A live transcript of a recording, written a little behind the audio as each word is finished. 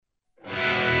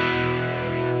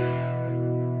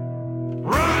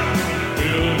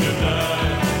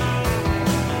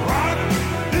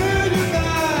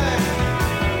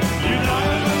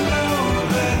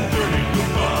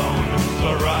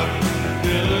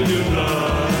till you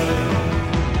die.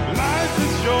 Life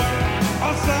is short,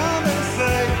 or some may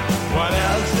say. What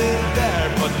else is there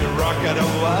but to rock it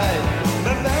away?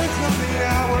 The lights of the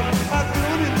hour are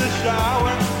doing in the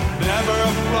shower. Never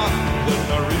a flop, there's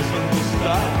no reason to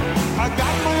stop. I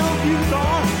got my own views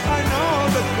on, I know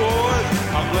the chords.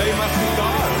 I play my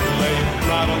cigar, laying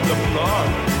flat on the floor.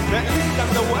 The east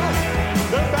and the west,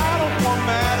 their battles won't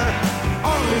matter.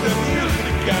 Only the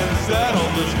music can settle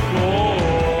the score.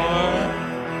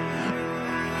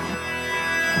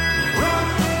 Rock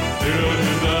till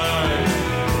you die.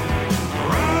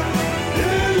 Rock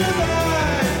till you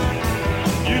die.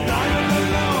 You die all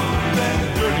alone, then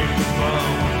turning to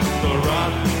bone. So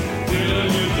rock till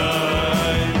you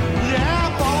die. Yeah,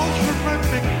 bones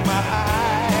remembering my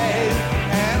eyes,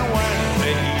 and when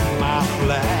they eat my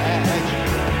flesh.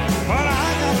 But I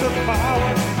got the power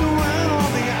to win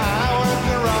all the hours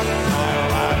to rock my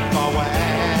life away.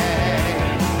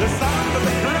 The sound of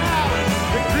the crowd,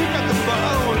 the creak of the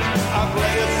bones. I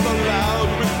play it so loud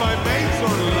with my mates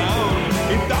or alone.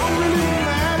 It don't really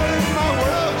matter if my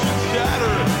world should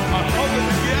shatter. I hold it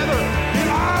together in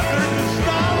honor to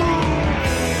stone.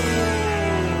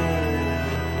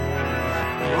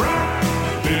 Rock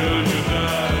till you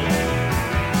die.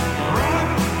 Rock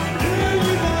till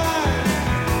you die.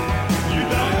 You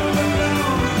die all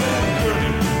alone, then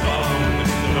turning to bone.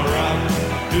 So rock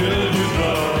till you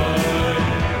die.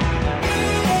 Rock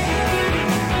till you die.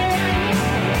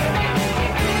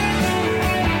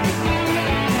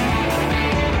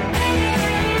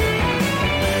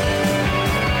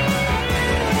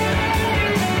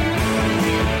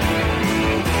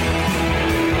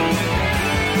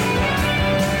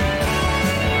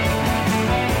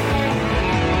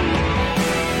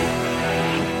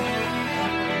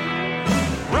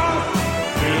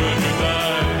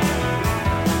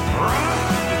 Rock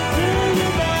till you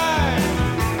die.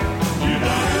 You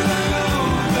die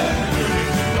alone, then turning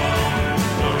to bone.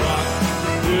 So rock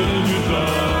till you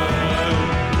die.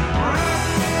 Rock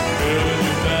till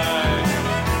you die.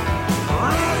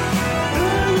 Rock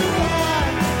till you die.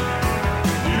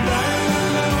 You die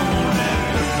alone, then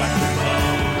turn back to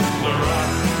bone. So rock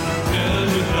till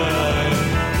you die.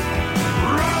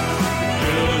 Rock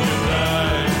till you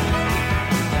die.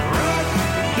 Rock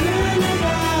till you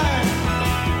die.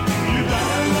 You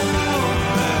die alone,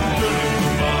 then turning to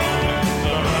bone.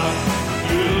 So rock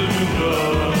till you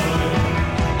die.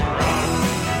 Rock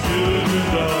till you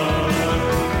die.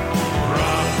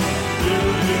 Rock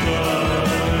till you die.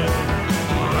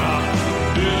 Rock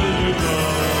till you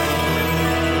die.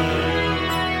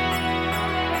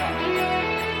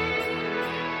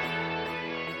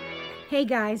 Hey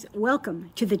guys,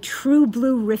 welcome to the True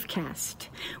Blue Riffcast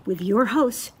with your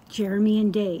hosts, Jeremy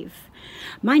and Dave.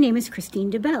 My name is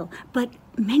Christine DeBelle, but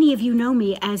many of you know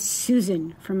me as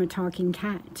Susan from A Talking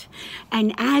Cat.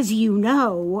 And as you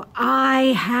know,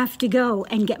 I have to go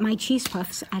and get my cheese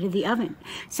puffs out of the oven.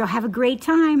 So have a great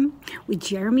time with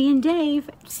Jeremy and Dave.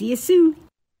 See you soon.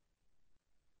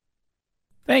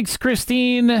 Thanks,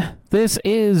 Christine. This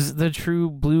is the True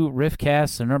Blue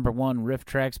Riffcast, the number one Riff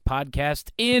Tracks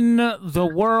podcast in the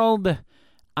world.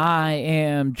 I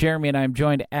am Jeremy, and I'm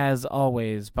joined, as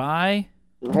always, by...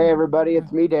 Hey everybody,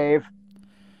 it's me, Dave.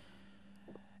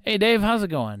 Hey, Dave, how's it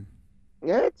going?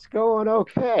 It's going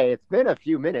okay. It's been a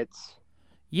few minutes.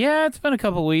 Yeah, it's been a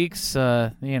couple weeks.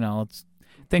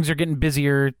 Things are getting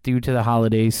busier due to the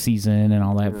holiday season and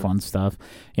all that fun stuff.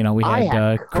 We I had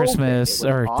had Christmas COVID. It was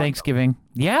or awesome. Thanksgiving.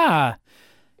 Yeah,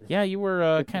 you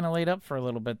were kind of laid up for a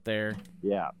little bit there.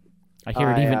 Yeah. I hear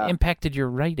it even impacted your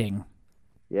writing.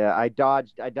 Yeah, I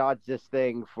dodged this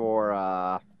thing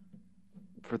for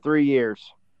 3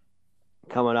 years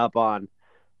coming up on,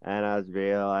 and I was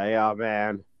being like, oh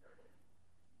man,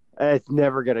 it's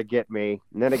never gonna get me.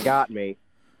 And then it got me.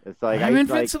 It's like I'm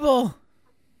invincible.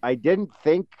 I didn't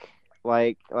think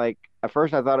like at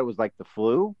first I thought it was like the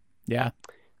flu. Yeah.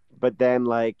 But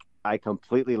then I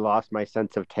completely lost my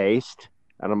sense of taste,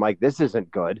 and I'm like, this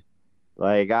isn't good.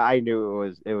 I knew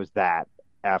it was that.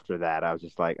 After that, I was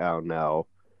just like, oh no,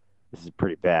 this is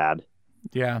pretty bad.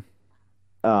 Yeah.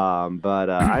 But I'm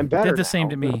better. It did the same now.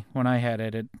 to me when I had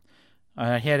it.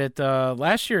 I had it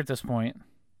last year at this point,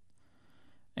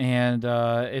 and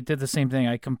it did the same thing.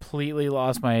 I completely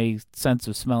lost my sense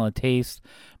of smell and taste.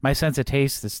 My sense of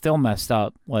taste is still messed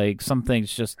up. Some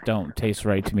things just don't taste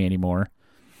right to me anymore.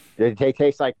 Did it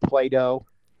taste like Play-Doh?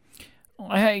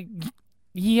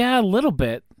 Yeah, a little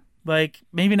bit.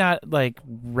 Maybe not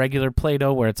regular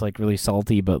Play-Doh where it's really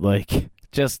salty, but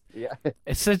just Yeah.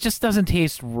 it just doesn't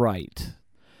taste right.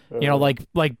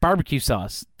 Like barbecue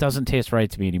sauce doesn't taste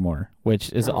right to me anymore,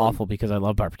 which is awful because I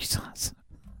love barbecue sauce.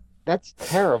 That's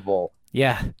terrible.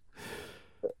 Yeah.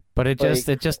 But it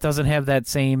just doesn't have that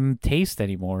same taste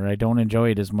anymore. I don't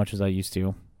enjoy it as much as I used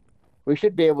to. We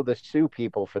should be able to sue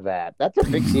people for that. That's a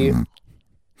big deal.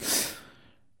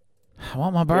 I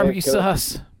want my barbecue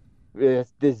sauce.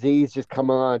 This disease just come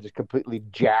on, just completely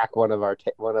jack one of our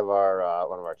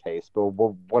tastes, but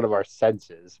one of our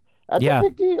senses. That's a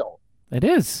big deal. It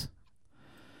is.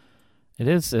 It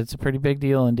is. It's a pretty big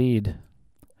deal indeed.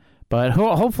 But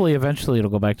hopefully, eventually,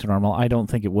 it'll go back to normal. I don't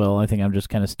think it will. I think I'm just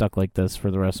kind of stuck like this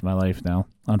for the rest of my life now,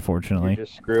 unfortunately. You're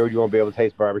just screwed. You won't be able to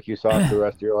taste barbecue sauce for the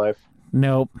rest of your life.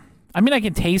 Nope. I mean, I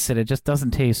can taste it. It just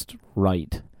doesn't taste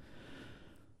right.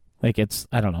 Like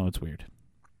I don't know. It's weird.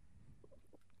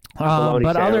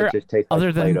 But other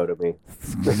than Play-Doh to me.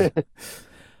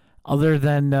 other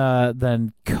than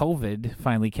COVID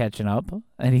finally catching up,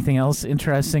 anything else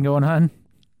interesting going on?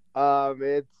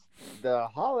 It's the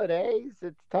holidays.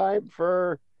 It's time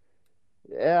for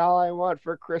All I Want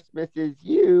for Christmas Is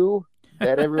You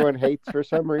that everyone hates for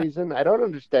some reason. I don't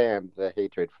understand the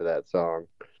hatred for that song.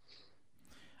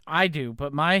 I do,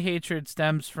 but my hatred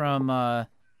stems from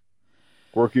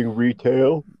Working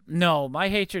retail? No, my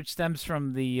hatred stems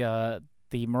from the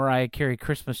Mariah Carey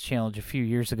Christmas challenge a few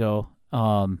years ago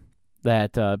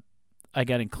that I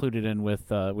got included in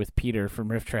with Peter from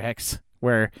Riff Tracks,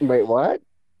 where Wait, what?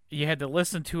 you had to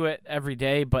listen to it every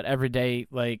day, but every day,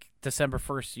 like December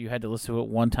 1st, you had to listen to it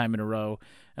one time in a row,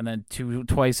 and then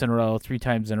twice in a row, 3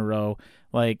 times in a row,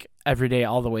 like every day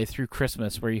all the way through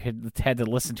Christmas, where you had to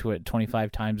listen to it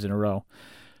 25 times in a row.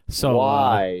 So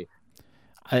why?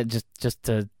 Just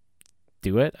to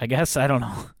do it, I guess. I don't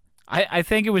know. I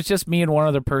think it was just me and one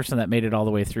other person that made it all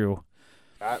the way through.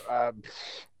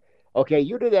 Okay,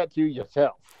 you did that to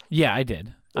yourself. Yeah, I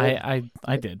did. I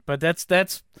did. But that's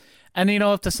and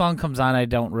if the song comes on, I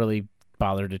don't really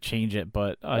bother to change it.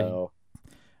 But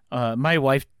my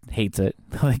wife hates it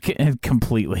like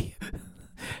completely.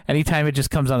 Anytime it just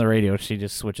comes on the radio, she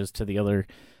just switches to the other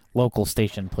local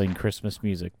station playing Christmas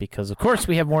music because, of course,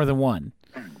 we have more than one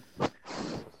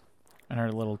in our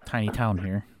little tiny town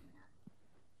here.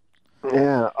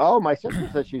 Yeah. Oh, my sister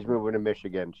says she's moving to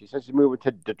Michigan. She says she's moving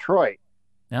to Detroit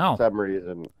for some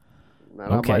reason.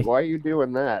 And Okay. I'm like, why are you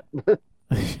doing that?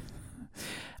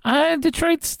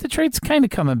 Detroit's kind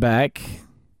of coming back.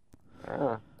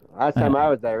 Last time I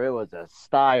was there, it was a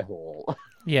sty hole.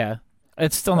 Yeah,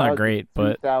 it's still not great,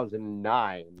 but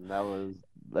 2009.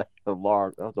 That's a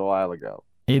while ago.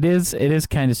 it is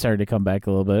kind of starting to come back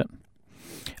a little bit.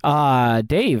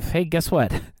 Dave, hey, guess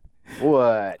what?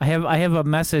 What? I have a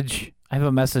message. I have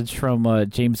a message from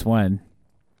James Wen.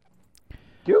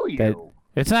 Do you?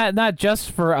 It's not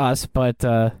just for us, but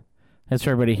it's for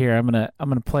everybody here. I'm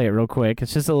gonna play it real quick.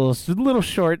 It's just a little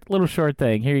short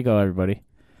thing. Here you go, everybody.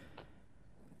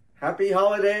 Happy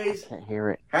holidays. Can't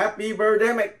hear it. Happy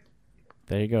Birdemic.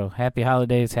 There you go. Happy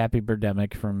holidays, happy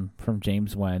Birdemic from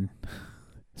James Wen,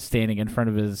 standing in front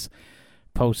of his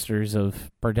posters of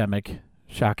Birdemic,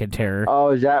 shock and terror. Oh,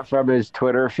 is that from his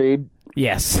Twitter feed?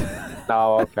 Yes.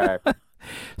 Oh, okay.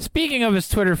 Speaking of his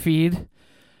Twitter feed,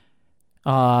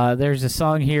 there's a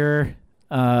song here,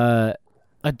 a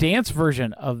dance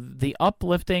version of the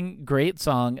uplifting great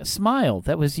song Smile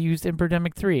that was used in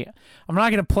Birdemic 3. I'm not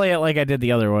going to play it like I did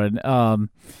the other one.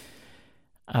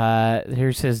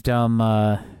 Here's his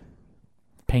dumb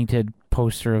painted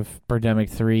poster of Birdemic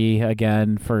 3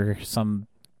 again for some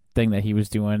thing that he was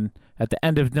doing at the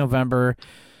end of November.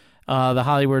 The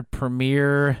Hollywood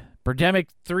premiere, Birdemic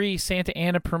 3 Santa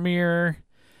Ana premiere.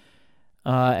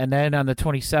 And then on the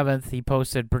 27th, he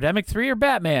posted Birdemic 3 or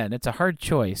Batman. It's a hard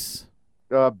choice.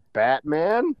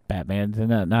 Batman? Batman,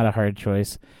 not a hard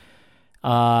choice.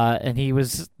 And he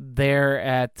was there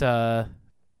at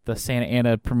the Santa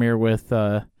Ana premiere with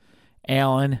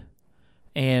Alan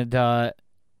and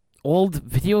old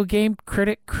video game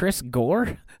critic Chris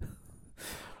Gore,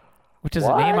 which is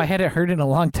a name I hadn't heard in a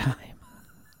long time.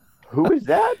 Who is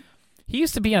that? He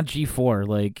used to be on G4,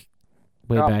 like,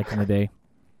 way back in the day.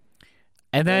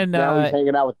 And then now he's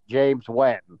hanging out with James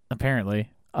Wen.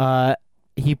 Apparently.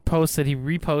 He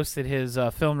reposted his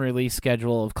film release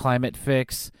schedule of Climate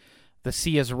Fix, The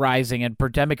Sea is Rising, and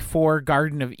Birdemic 4,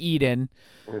 Garden of Eden,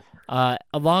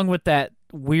 along with that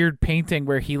weird painting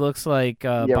where he looks like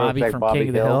Bobby from King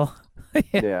of the Hill.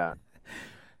 Yeah.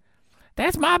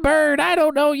 That's my bird. I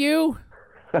don't know you.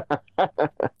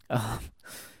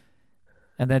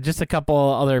 And then just a couple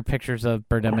other pictures of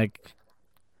Birdemic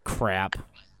crap.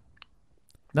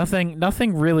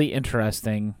 Nothing really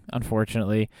interesting,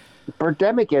 unfortunately.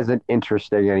 Birdemic isn't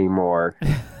interesting anymore.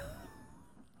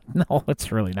 No,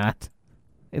 it's really not.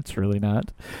 It's really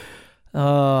not.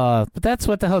 But that's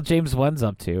what the hell James Wen's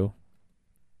up to.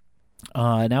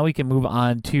 Now we can move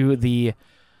on to the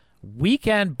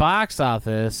weekend box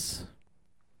office.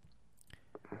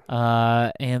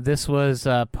 And this was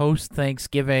post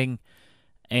Thanksgiving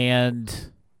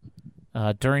and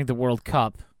during the World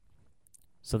Cup.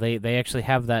 So they actually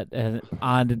have that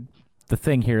on the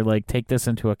thing here, like take this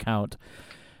into account.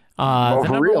 The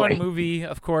number one movie,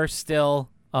 of course, still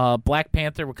Black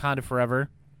Panther: Wakanda Forever.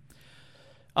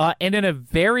 And in a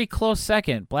very close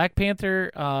second, Black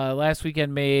Panther last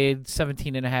weekend made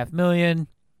 $17.5 million.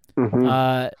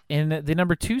 And the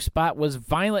number 2 spot was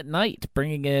Violent Night,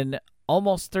 bringing in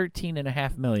almost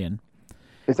 $13.5 million.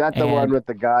 Is that the one with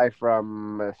the guy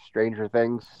from Stranger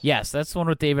Things? Yes, that's the one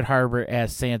with David Harbour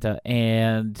as Santa.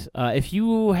 And if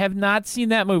you have not seen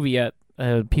that movie yet,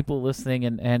 people listening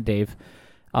and Dave,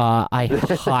 I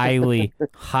highly,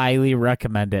 highly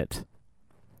recommend it.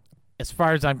 As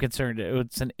far as I'm concerned,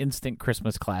 it's an instant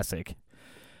Christmas classic.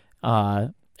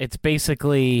 It's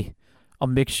basically a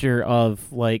mixture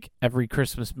of like every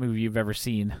Christmas movie you've ever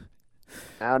seen,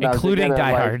 including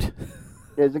Die Hard.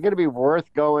 Is it going to be worth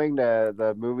going to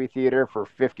the movie theater for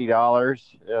 $50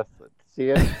 to see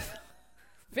it?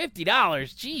 $50?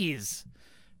 Jeez.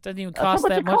 Doesn't even cost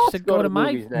that much to go to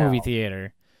my movie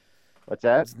theater. What's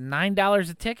that? It's $9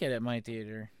 a ticket at my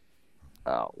theater.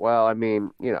 Oh, well, I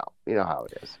mean, you know how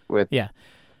it is. Yeah.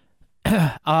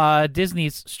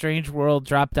 Disney's Strange World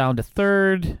dropped down to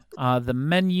 3rd. The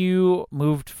Menu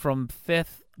moved from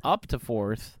 5th up to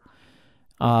 4th.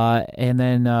 And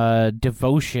then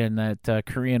Devotion, that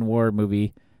Korean War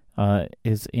movie,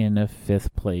 is in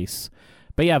 5th place.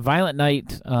 But yeah, Violent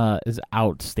Night is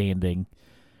outstanding.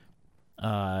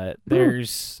 It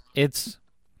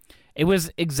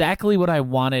was exactly what I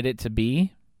wanted it to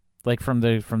be, like from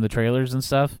the trailers and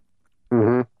stuff.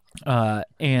 Mm-hmm.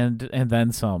 And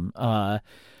then some.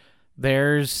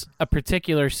 There's a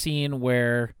particular scene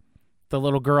where the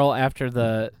little girl, after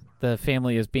the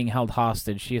family is being held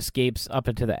hostage, she escapes up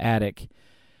into the attic,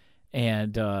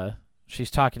 and she's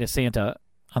talking to Santa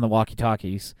on the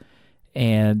walkie-talkies,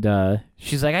 and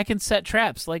she's like, "I can set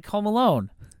traps like Home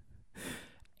Alone,"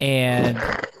 and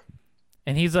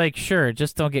he's like, "Sure,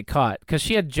 just don't get caught," because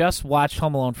she had just watched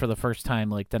Home Alone for the first time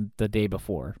like the day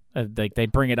before. Like they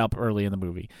bring it up early in the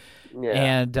movie,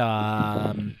 and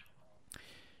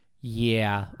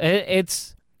yeah,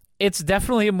 it's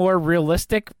definitely a more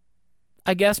realistic,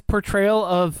 I guess, portrayal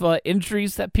of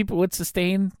injuries that people would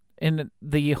sustain in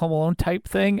the Home Alone type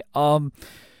thing.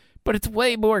 But it's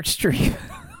way more extreme.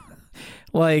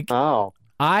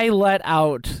 I let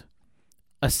out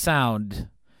a sound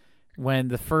when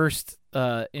the first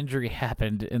injury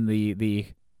happened in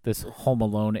this Home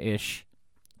Alone-ish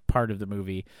part of the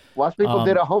movie. Lots of people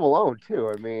did a Home Alone too.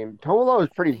 I mean, Home Alone is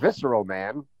pretty visceral,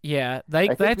 man. Yeah, I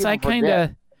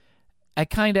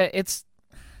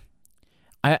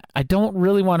don't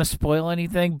really want to spoil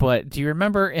anything, but do you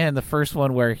remember in the first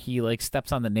one where he like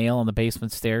steps on the nail on the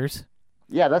basement stairs?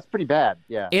 Yeah, that's pretty bad.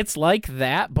 Yeah. It's like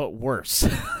that, but worse.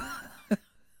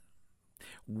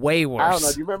 Way worse. I don't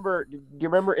know. Do you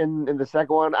remember in the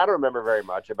second one? I don't remember very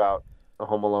much about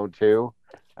Home Alone 2.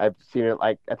 I've seen it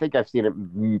I think I've seen it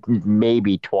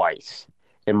maybe twice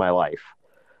in my life.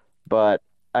 But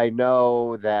I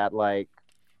know that like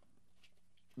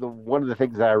one of the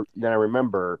things that I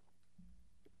remember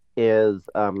is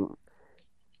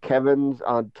Kevin's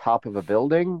on top of a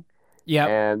building. Yeah.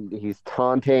 And he's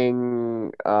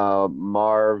taunting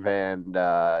Marv and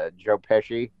Joe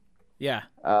Pesci. Yeah.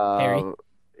 Harry.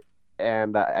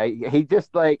 And he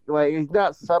just like he's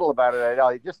not subtle about it at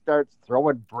all. He just starts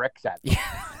throwing bricks at them.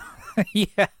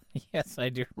 Yeah. Yes, I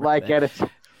do. Like that. at it.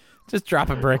 Just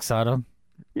dropping bricks on him.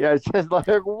 Yeah, it's just like,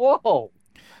 whoa,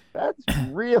 that's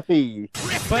really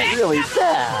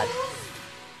bad.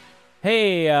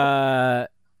 Hey,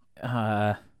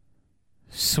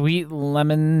 Sweet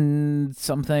Lemon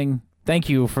something. Thank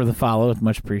you for the follow. It's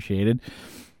much appreciated.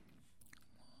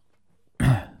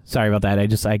 Sorry about that.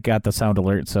 I got the sound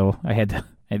alert, so I had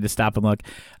to stop and look.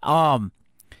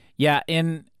 Yeah,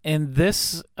 in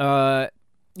this,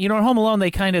 in Home Alone,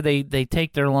 they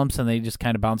take their lumps and they just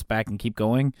kind of bounce back and keep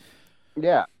going.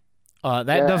 Yeah.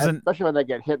 Doesn't, especially when they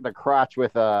get hit in the crotch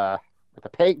with a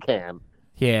paint can.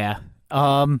 Yeah.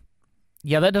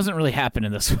 Yeah, that doesn't really happen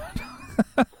in this one.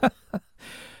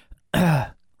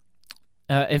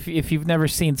 If you've never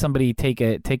seen somebody take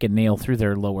a nail through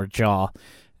their lower jaw.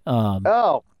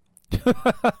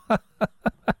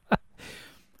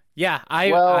 Yeah,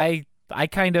 I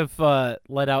kind of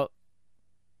let out.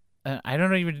 I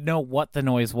don't even know what the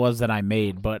noise was that I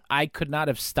made, but I could not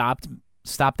have stopped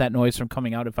that noise from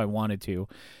coming out if I wanted to,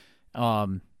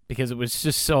 because it was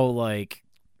just so like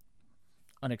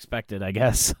unexpected, I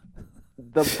guess.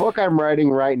 the book I'm writing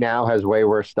right now has way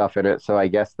worse stuff in it, so I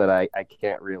guess that I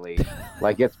can't really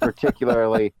like it's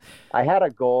particularly I had a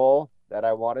goal that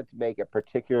I wanted to make it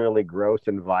particularly gross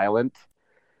and violent,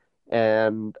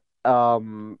 and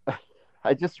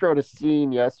I just wrote a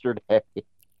scene yesterday.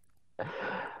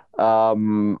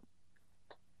 Um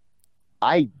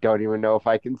I don't even know if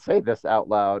I can say this out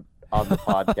loud on the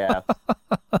podcast.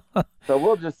 So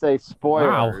we'll just say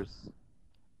spoilers.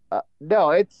 No,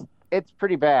 it's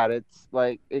pretty bad. It's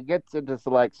like it gets into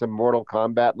like some Mortal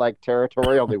Kombat like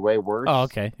territory, only way worse. Oh,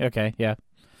 okay, yeah.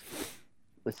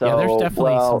 So Yeah, there's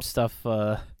definitely well, some stuff.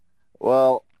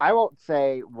 Well, I won't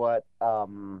say what I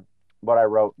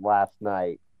wrote last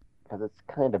night because it's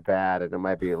kind of bad and it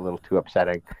might be a little too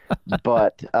upsetting.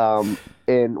 But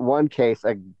in one case,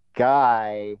 a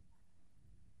guy,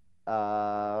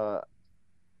 I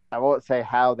won't say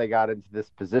how they got into this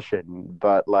position,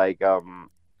 but like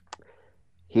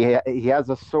he has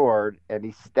a sword and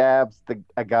he stabs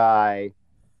a guy.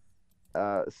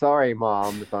 Sorry,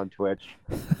 Mom, it's on Twitch.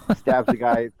 Stabs the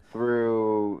guy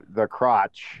through the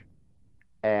crotch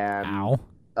and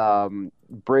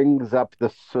brings up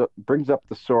the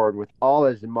sword with all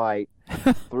his might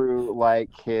through like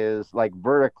his like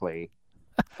vertically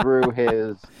through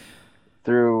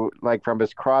like from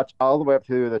his crotch all the way up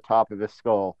to the top of his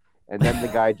skull, and then the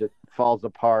guy just falls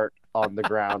apart on the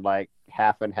ground like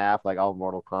half and half, like all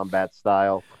Mortal Kombat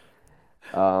style.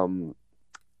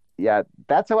 Yeah,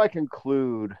 that's how I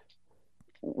conclude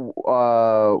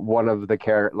one of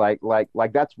the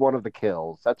like that's one of the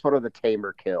kills. That's one of the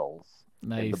tamer kills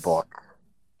Nice. in the book.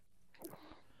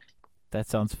 That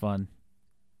sounds fun.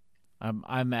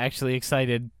 I'm actually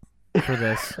excited for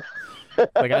this.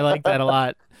 Like I like that a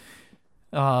lot.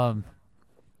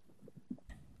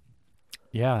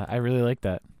 Yeah, I really like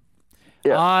that.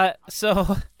 Yeah.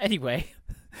 So anyway,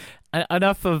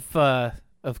 enough of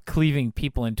cleaving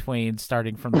people in twain,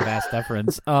 starting from the vast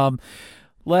deference.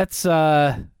 Let's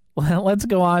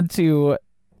go on to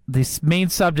this main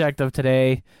subject of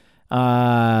today,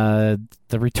 the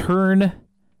return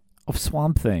of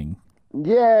Swamp Thing.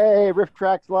 Yay! Riff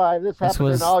Tracks Live. This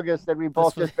happened in August, and we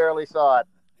both just barely saw it.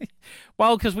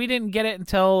 Well, because we didn't get it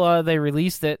until they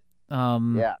released it.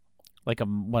 Yeah. Like a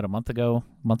month ago,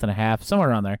 month and a half, somewhere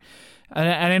around there.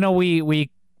 And I know we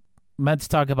meant to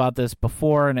talk about this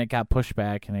before, and it got pushed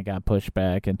back,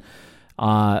 and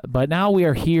but now we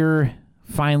are here,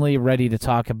 finally ready to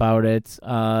talk about it.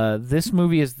 This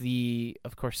movie is the,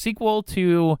 of course, sequel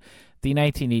to the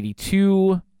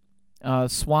 1982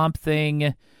 Swamp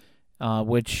Thing,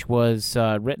 which was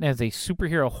written as a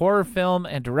superhero horror film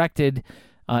and directed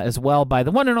as well by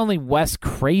the one and only Wes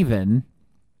Craven.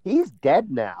 He's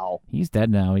dead now.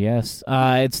 Yes.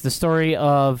 It's the story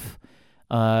of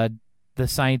the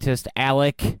scientist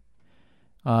Alec,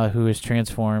 who is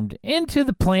transformed into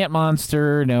the plant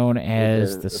monster known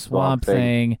as the Swamp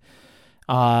Thing.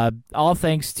 All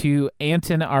thanks to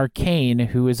Anton Arcane,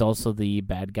 who is also the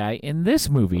bad guy in this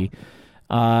movie.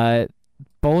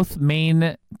 Both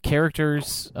main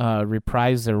characters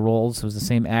reprise their roles. It was the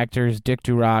same actors, Dick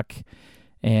Durock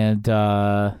and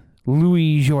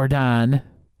Louis Jourdan,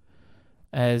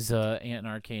 as Anton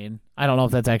Arcane. I don't know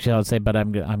if that's actually how to say it, but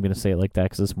I'm gonna say it like that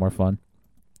because it's more fun.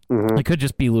 Mm-hmm. It could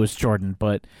just be Louis Jordan,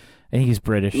 but I think he's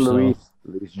British. Louis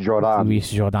Jourdan.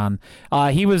 Louis Jourdan.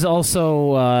 He was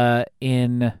also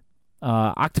in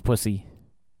Octopussy.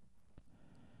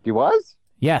 He was?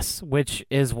 Yes, which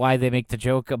is why they make the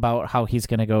joke about how he's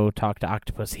gonna go talk to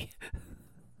Octopussy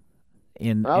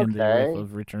in the riff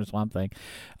of Return of Swamp Thing.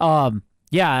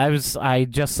 Yeah, I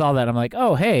just saw that. I'm like,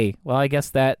 oh hey, well I guess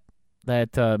that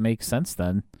makes sense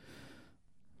then.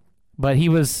 But he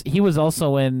was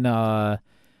also in the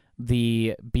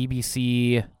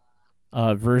BBC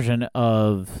version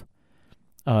of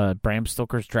Bram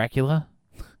Stoker's Dracula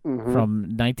from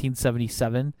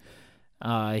 1977.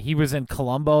 He was in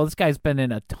Columbo. This guy's been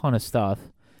in a ton of stuff.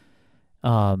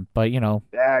 But you know,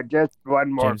 just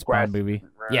one more James Bond movie.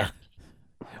 Yeah,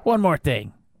 one more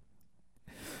thing.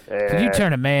 Can you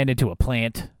turn a man into a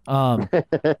plant? Like,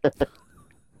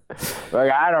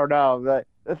 I don't know.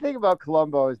 The thing about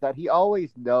Columbo is that he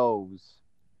always knows,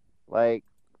 like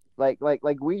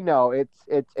we know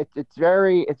it's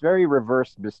very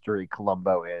reverse mystery.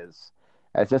 Columbo is.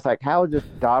 It's just like, how is this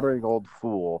doddering old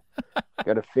fool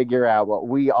gonna figure out what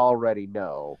we already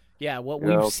know? Yeah, what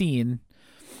we've seen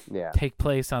take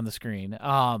place on the screen.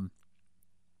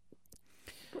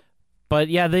 But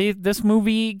yeah, this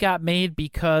movie got made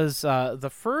because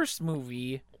the first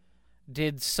movie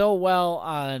did so well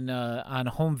on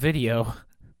home video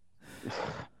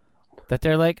that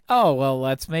they're like, oh well,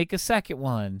 let's make a second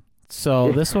one.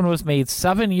 So this one was made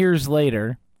 7 years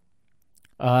later,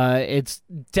 It's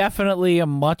definitely a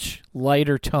much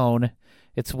lighter tone.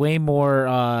 It's way more,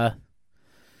 I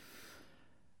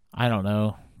don't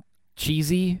know,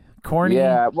 cheesy, corny.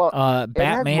 Yeah, well, it has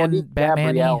Batman, Monique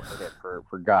Batman. Gabrielle in it,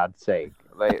 for God's sake.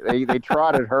 They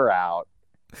trotted her out.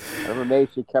 I'm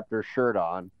amazed she kept her shirt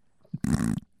on.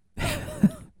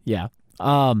 Yeah.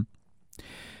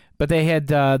 But they had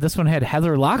this one had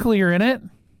Heather Locklear in it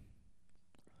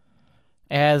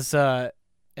as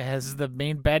the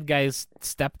main bad guy's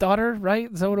stepdaughter,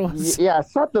 right? Is that what it was? Yeah,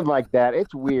 something like that.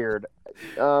 It's weird.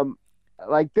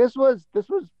 Like this was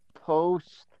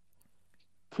post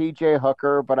T.J.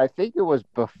 Hooker, but I think it was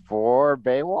before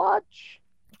Baywatch.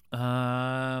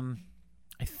 I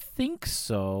think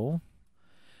so.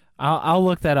 I'll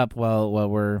look that up while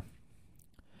we're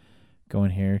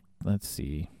going here. Let's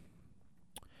see.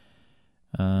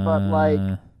 But like,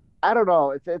 I don't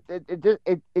know.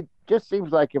 It just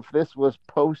seems like if this was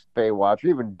post Baywatch, or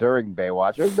even during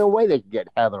Baywatch, there's no way they could get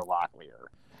Heather Locklear.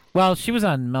 Well, she was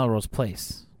on Melrose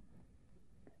Place.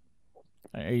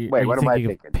 Wait, what am I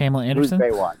thinking? Pamela Anderson?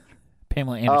 Who's Baywatch?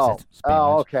 Pamela Anderson.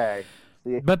 Oh, okay.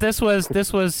 See? But this was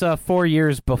 4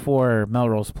 years before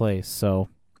Melrose Place, so.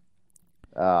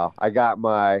 I got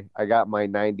my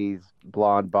 '90s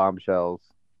blonde bombshells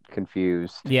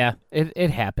confused. Yeah,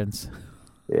 it happens.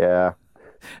 Yeah,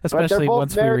 Especially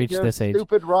once we reach this age.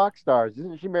 Stupid rock stars.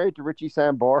 Isn't she married to Richie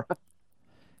Sambora?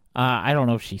 I don't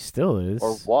know if she still is.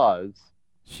 Or was.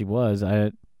 She was.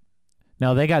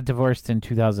 No, they got divorced in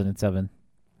 2007.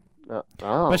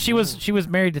 But she was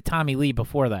married to Tommy Lee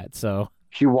before that, so.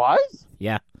 She was?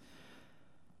 Yeah.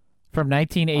 From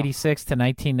 1986 to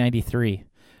 1993,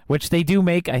 which they do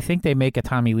make. I think they make a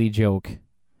Tommy Lee joke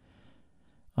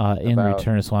in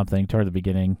Return of Swamp Thing toward the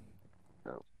beginning.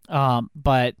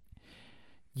 But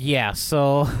yeah,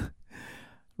 so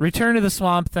Return of the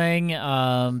Swamp Thing.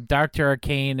 Dr.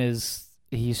 Arcane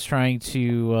he's trying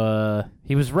to.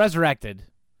 He was resurrected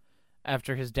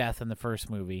after his death in the first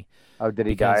movie. Oh, did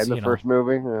he die in the first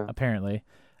movie? Yeah. Apparently.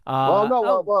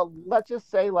 Well, let's just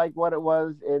say like what it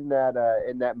was in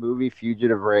that movie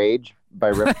Fugitive Rage by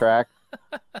Rip Track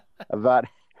about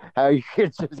how you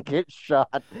could just get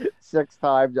shot 6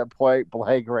 times at point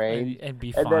blank range and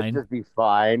be and fine. then just be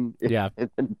fine. Yeah. In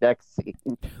the next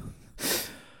scene.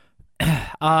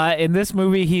 In this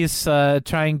movie, he's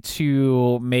trying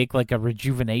to make like a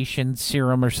rejuvenation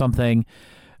serum or something.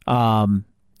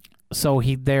 So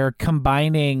they're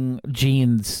combining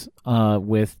genes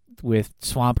with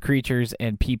swamp creatures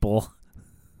and people.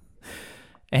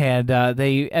 And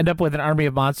they end up with an army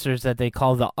of monsters that they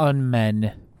call the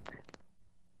Unmen,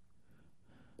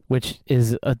 which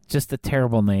is just a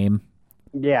terrible name.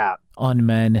 Yeah.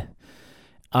 Unmen.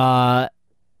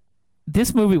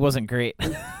 This movie wasn't great.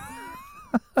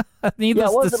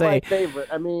 Needless it wasn't to say, my favorite.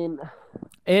 I mean,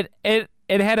 it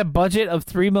had a budget of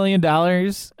 $3 million,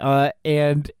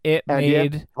 and it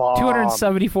made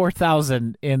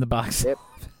 $274,000 in the box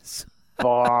office.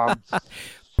 Bombed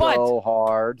so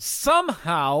hard.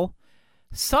 Somehow,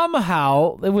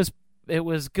 it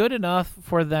was good enough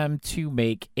for them to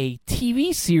make a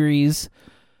TV series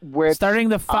starting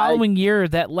the following year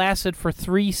that lasted for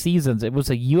 3 seasons. It was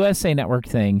a USA Network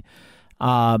thing.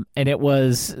 And it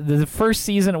was the first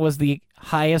season. It was the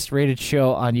highest rated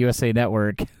show on USA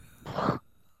Network.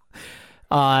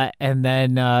 And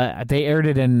then they aired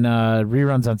it in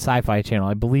reruns on Sci-Fi Channel.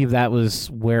 I believe that was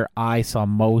where I saw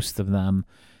most of them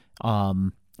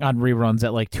on reruns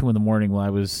at like 2 a.m. while I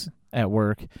was at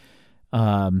work.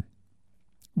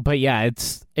 But yeah,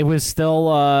 it was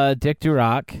still Dick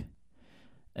Durock.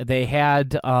 They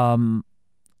had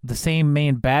the same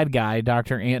main bad guy,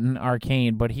 Dr. Anton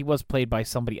Arcane, but he was played by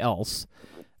somebody else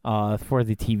for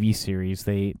the TV series.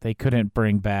 They couldn't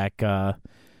bring back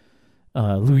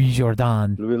Louis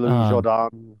Jourdan. Louis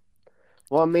Jourdan.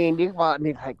 Well, I mean,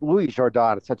 like Louis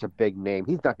Jourdan is such a big name.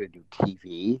 He's not going to do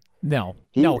TV. No,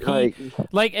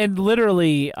 and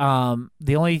literally,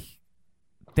 the only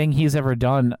thing he's ever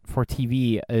done for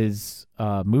TV is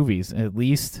movies. At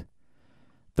least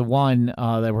the one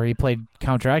where he played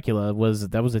Count Dracula was a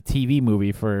TV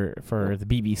movie for the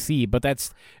BBC. But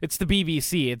it's the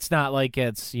BBC. It's not like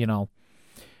it's he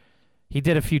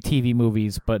did a few TV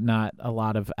movies, but not a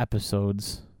lot of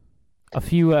episodes. A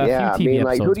few TV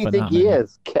episodes. Who do you think he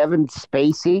is? Kevin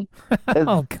Spacey?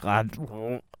 Oh God.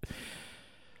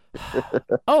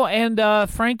 Oh, and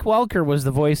Frank Welker was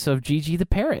the voice of Gigi the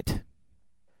Parrot.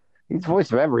 He's the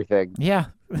voice of everything. Yeah,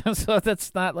 so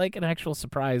that's not like an actual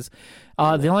surprise.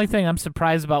 The only thing I'm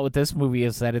surprised about with this movie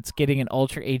is that it's getting an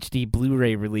Ultra HD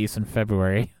Blu-ray release in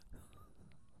February.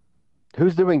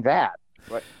 Who's doing that?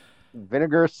 What?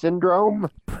 Vinegar Syndrome?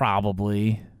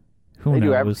 Probably. Who They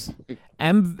knows?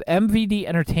 MVD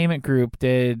Entertainment Group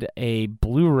did a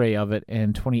Blu-ray of it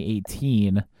in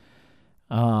 2018.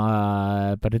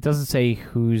 But it doesn't say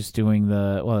who's doing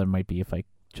the. Well, it might be if I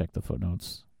check the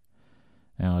footnotes.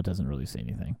 No, it doesn't really say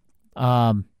anything.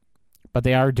 But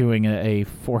they are doing a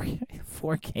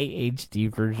 4K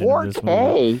HD version of this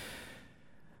movie.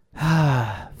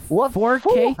 4K? What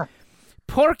 4K? for?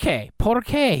 4K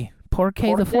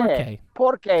the 4K.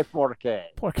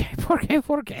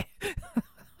 4K.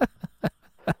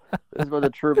 This is what the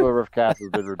True Blue Riffcast has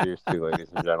been reduced to, ladies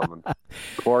and gentlemen.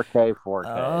 4K.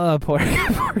 Oh,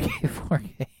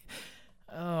 4K.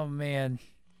 Oh man.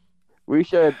 We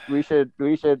should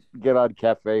get on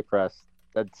Cafe Press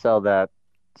and sell that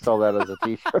as a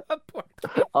T-shirt.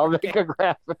 I'll make a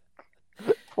graphic.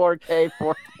 4K.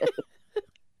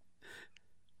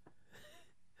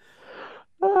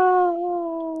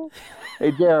 Oh.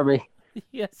 Hey, Jeremy,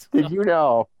 Yes. did you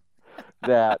know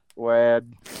that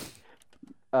when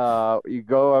you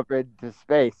go up into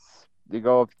space, you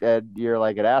go up and you're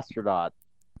like an astronaut,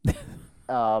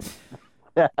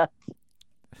 that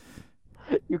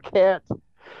you can't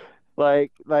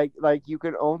like you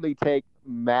can only take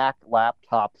Mac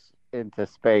laptops into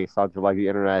space onto like the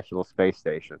International Space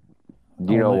Station.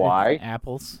 Do you know why?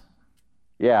 Apples.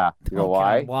 Yeah, you know Oh,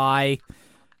 why? God, why?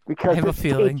 Because I have a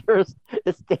feeling.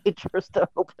 it's dangerous to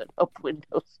open up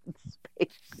windows in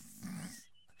space.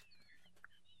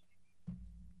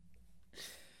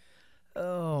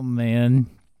 Oh man.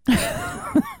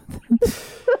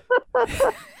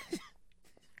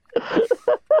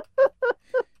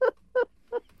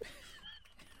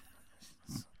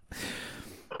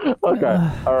 Okay,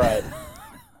 all right.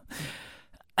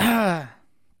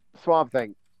 Swamp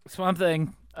Thing. Swamp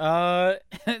Thing.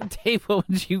 Dave, what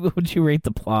would you rate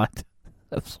the plot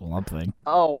of Swamp Thing?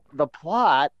 Oh, the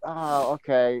plot. Oh,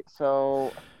 okay.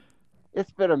 So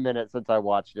it's been a minute since I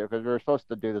watched it because we were supposed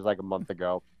to do this like a month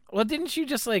ago. Well, didn't you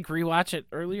just like rewatch it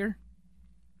earlier?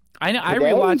 I know.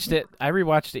 Today? I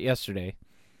rewatched it yesterday.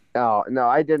 Oh no,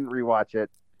 I didn't rewatch it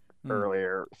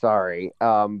earlier. Sorry.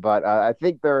 But I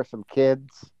think there are some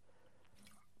kids.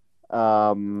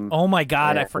 Oh my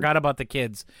God, I yeah. forgot about the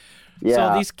kids. Yeah.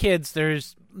 So these kids,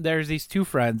 there's these two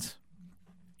friends.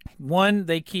 One,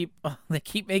 they keep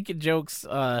making jokes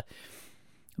that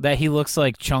he looks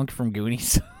like Chunk from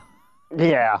Goonies.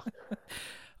 Yeah.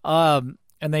 And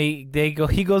he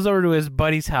goes over to his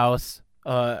buddy's house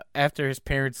after his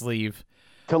parents leave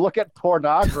To look at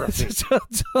pornography. to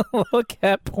look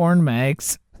at porn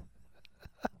mags.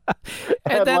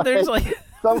 And then there's like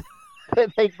some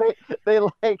they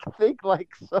like think like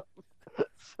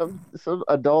some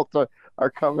adults are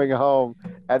coming home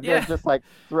and they're Yeah. just like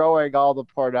throwing all the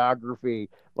pornography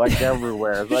like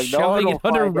everywhere. It's like shoving no it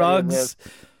one under will find any of rugs,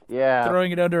 this. Yeah.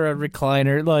 throwing it under a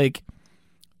recliner. Like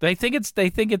they think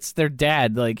it's their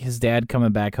dad, like his dad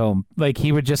coming back home. Like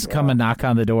he would just come and knock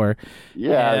on the door.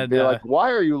 Yeah, And, and be like,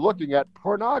 why are you looking at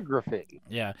pornography?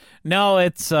 Yeah. No,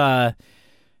 it's why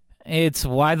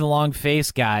the long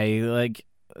face guy, like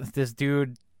this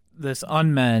dude, this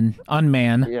unman,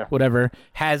 Yeah. whatever,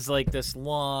 has like this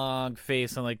long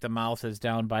face and like the mouth is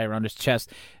down by around his chest.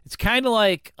 It's kind of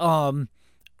like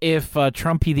if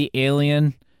Trumpy the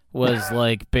alien was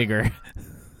like bigger.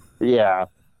 Yeah.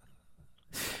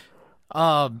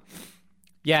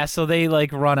 Yeah, so they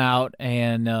like run out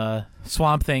and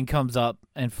Swamp Thing comes up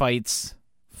and fights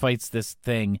this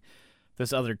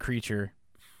other creature.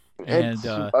 And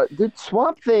dude,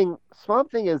 Swamp Thing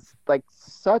is like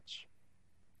such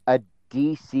a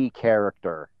DC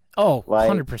character. oh, like-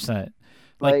 100%.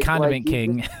 Like Condiment he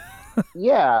King.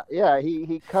 Yeah,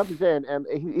 he comes in and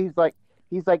he's like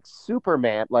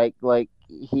Superman. Like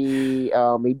he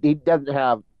doesn't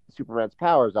have Superman's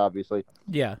powers, obviously,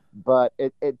 Yeah. but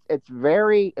it's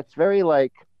very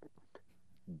like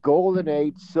Golden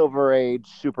Age, Silver Age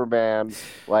Superman.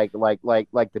 Like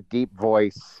the deep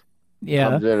voice Yeah.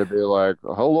 comes in and be like,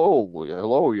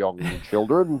 hello, young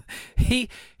children. He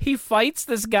fights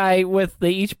this guy with, they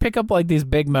each pick up like these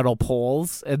big metal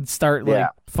poles and start like Yeah.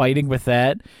 fighting with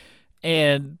that.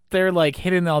 And they're like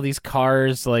hitting all these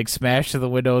cars, like smash to the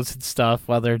windows and stuff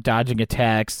while they're dodging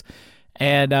attacks.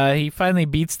 And he finally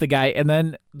beats the guy, and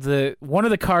then one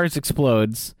of the cars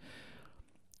explodes.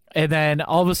 And then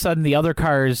all of a sudden the other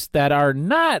cars that are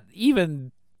not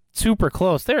even super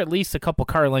close, they're at least a couple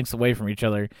car lengths away from each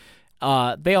other.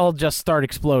 They all just start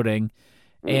exploding.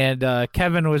 And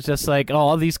Kevin was just like, oh,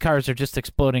 all these cars are just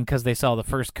exploding because they saw the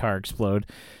first car explode.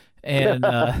 And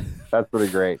That's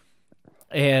pretty great.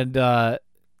 and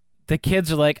the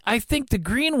kids are like, I think the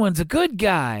green one's a good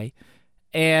guy.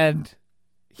 And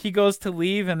he goes to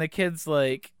leave, and the kids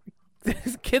like, the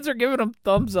kids are giving him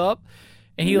thumbs up.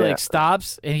 And he Yeah. like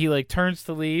stops and he like turns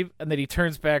to leave, and then he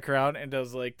turns back around and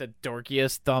does like the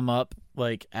dorkiest thumb up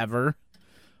like ever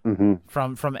Mm-hmm.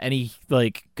 from any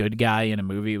like good guy in a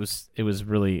movie. It was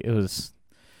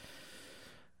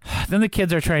Then the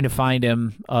kids are trying to find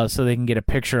him so they can get a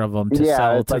picture of him to Yeah,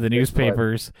 sell it's to like the Bigfoot.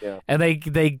 newspapers. Yeah. And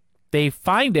they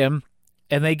find him,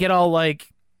 and they get all like,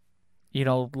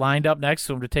 lined up next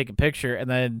to him to take a picture, and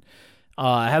then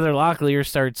Heather Locklear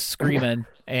starts screaming,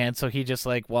 and so he just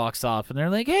like walks off, and they're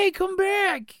like, "Hey, come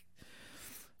back!"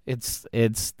 It's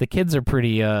the kids are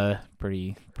pretty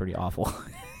awful.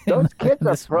 Those kids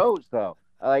are This- pros, though.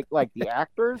 Like the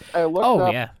actors. I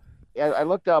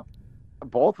looked up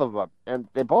both of them, and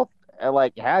they both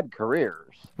like had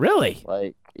careers. Really?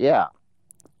 Like, yeah.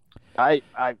 I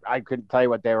couldn't tell you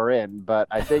what they were in, but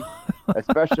I think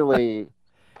especially,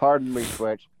 pardon me,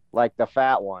 Twitch, like the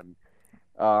fat one,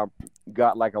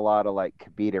 got like a lot of like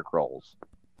comedic roles.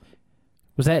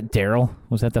 Was that Daryl?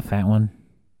 Was that the fat one?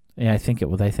 Yeah, I think it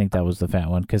was. I think that was the fat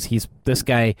one because this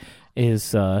guy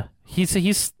is he's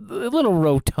a little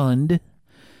rotund.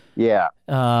 Yeah.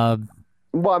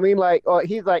 Well, I mean, like,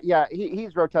 he's like, yeah,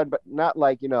 he's rotund, but not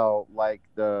like like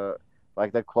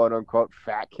the quote unquote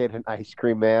fat kid in Ice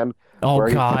Cream Man. Oh where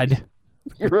he- God,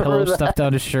 You remember pillow that? stuff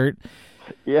down his shirt.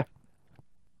 Yeah.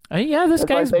 Yeah, this It's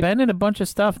like guy's they- been in a bunch of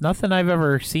stuff. Nothing I've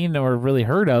ever seen or really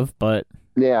heard of, but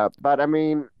Yeah, but I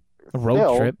mean, a Road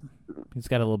still, Trip. He's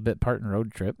got a little bit part in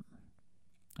Road Trip.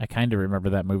 I kind of remember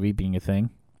that movie being a thing.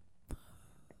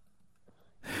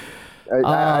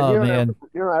 Oh, man.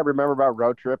 You know what I remember about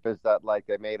Road Trip is that like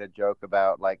they made a joke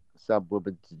about like some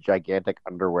woman's gigantic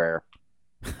underwear.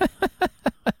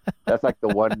 That's like the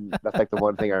one. That's like the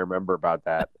one thing I remember about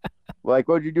that. Like,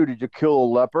 what'd you do? Did you kill a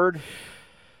leopard?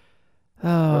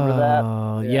 Remember that?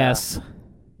 Oh, Yeah. yes.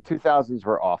 2000s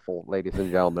were awful, ladies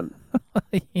and gentlemen.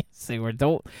 Yes, they were.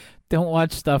 Don't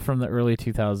watch stuff from the early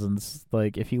 2000s.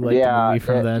 Like if you like the Yeah, movie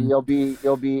from then. you'll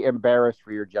be embarrassed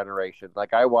for your generation.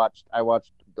 Like I watched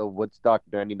the Woodstock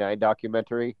 '99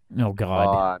 documentary Oh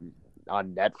God.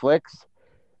 on Netflix,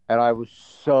 and I was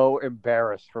so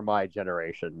embarrassed for my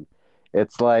generation.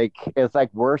 It's like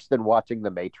worse than watching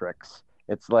The Matrix.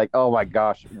 It's like, oh my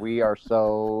gosh, we are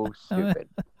so stupid.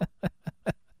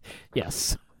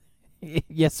 Yes.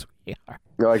 Yes, we are.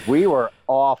 Like we were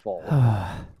awful.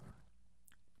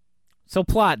 So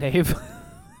plot, Dave.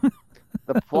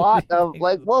 The plot of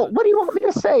like, well, what do you want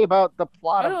me to say about the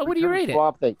plot I don't of know, what do you Return rate it?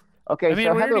 Swamp Thing? Okay, I mean,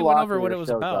 so we Heather already went over what Locklear it was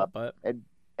shows about, up, but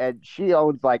and she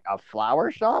owns like a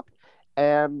flower shop,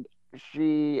 and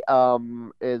she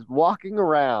is walking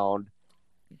around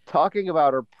talking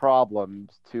about her problems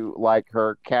to like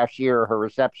her cashier, her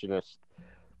receptionist,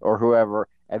 or whoever,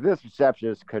 and this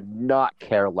receptionist could not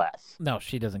care less. no,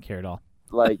 she doesn't care at all.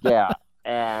 Like, yeah,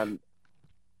 and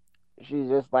she's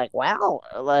just like, well,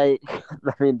 like,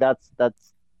 I mean, that's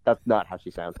not how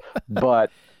she sounds, but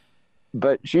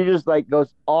she just like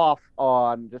goes off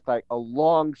on just like a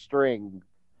long string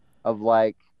of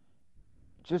like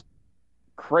just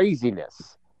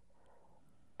craziness,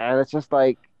 and it's just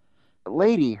like,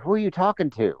 lady, who are you talking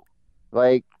to?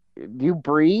 Like, do you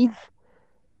breathe?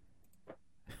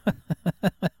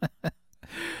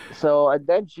 So and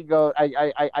then she goes.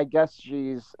 I guess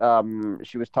she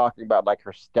was talking about like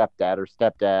her stepdad. Her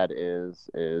stepdad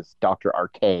is Dr.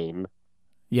 Arcane,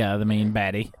 Yeah, the main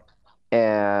baddie.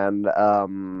 and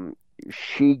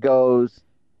she goes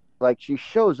like she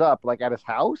shows up like at his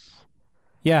house.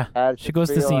 Yeah, And she goes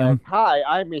to be see like, him. Hi,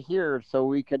 I'm here so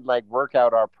we can like work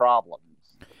out our problems.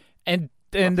 and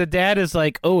the dad is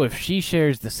like, oh, if she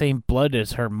shares the same blood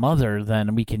as her mother,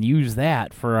 then we can use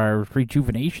that for our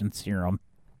rejuvenation serum.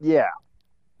 Yeah,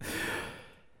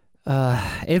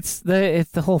 It's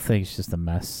the whole thing's just a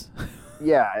mess.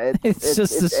 yeah. It's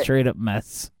just a straight up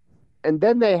mess. And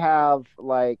then they have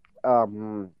like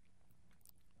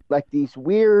these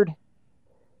weird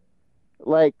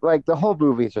like the whole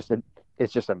movie is just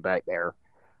a nightmare.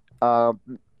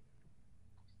 And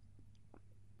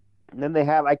then they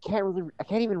have I can't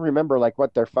even remember like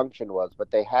what their function was,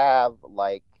 but they have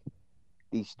like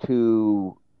these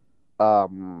two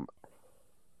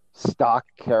stock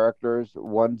characters.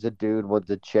 One's a dude, one's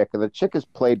a chick, and the chick is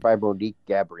played by Monique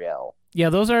Gabrielle. Yeah,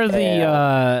 those are the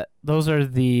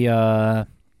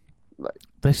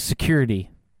security.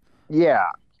 Yeah.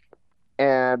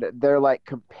 And they're like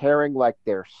comparing like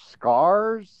their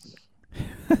scars.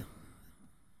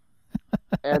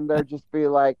 And they're just be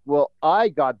like, well, I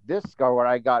got this scar when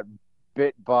I got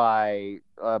bit by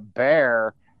a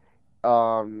bear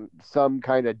some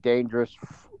kind of dangerous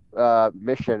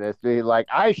mission. Is be like,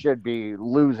 I should be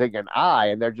losing an eye.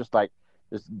 And they're just like,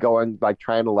 just going, like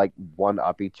trying to like one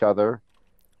up each other.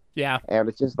 Yeah. And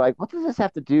it's just like, what does this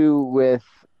have to do with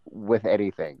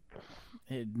anything?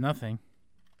 Nothing.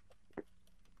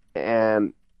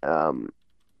 And I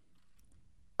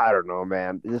don't know,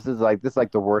 man. This is like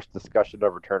the worst discussion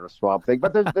of Return of Swamp Thing.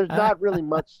 But there's not really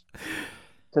much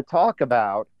to talk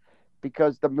about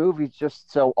because the movie's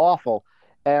just so awful.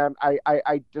 And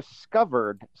I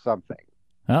discovered something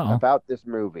Uh-oh. about this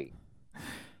movie.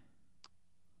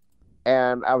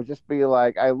 And I would just be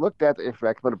like, I looked at in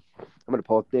fact, I'm gonna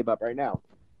pull the name up right now.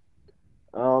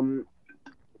 Hang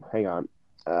on.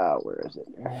 Where is it?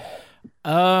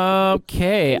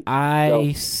 Okay,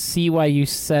 I see why you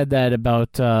said that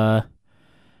about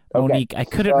Monique. I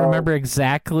couldn't remember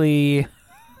exactly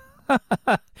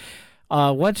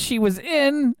what she was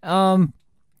in. I'm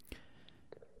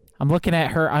looking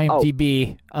at her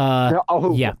IMDb.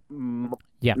 Yeah.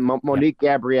 Yeah. Monique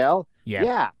Gabrielle. Yeah.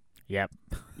 Yeah. Yep.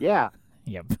 Yeah.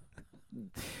 Yep.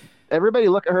 Everybody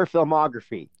look at her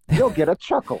filmography. You'll get a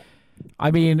chuckle.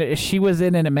 I mean, she was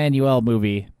in an Emmanuel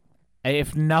movie.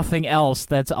 If nothing else,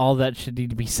 that's all that should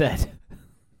need to be said.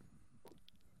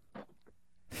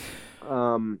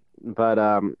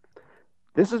 But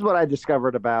this is what I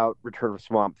discovered about Return of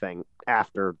Swamp Thing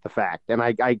after the fact, and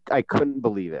I couldn't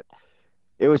believe it.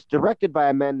 It was directed by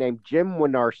a man named Jim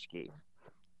Wynorski.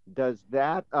 Does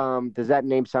that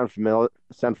name sound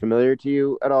familiar to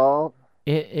you at all?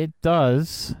 It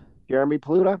does. Jeremy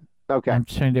Pluta? Okay. I'm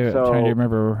trying to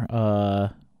remember.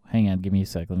 Hang on, give me a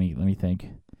sec. Let me think.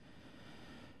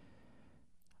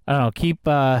 I don't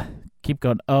know. Keep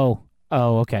going. Oh,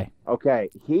 okay. Okay.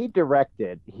 He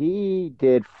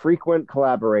did frequent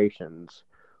collaborations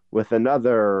with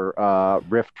another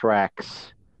Riff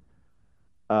Tracks.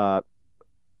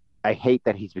 I hate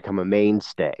that he's become a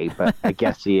mainstay, but I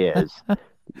guess he is.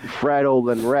 Fred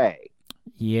Olen Ray.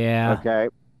 Yeah. Okay.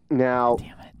 Now,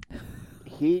 Damn it.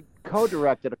 he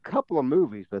co-directed a couple of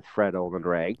movies with Fred Olen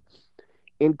Ray,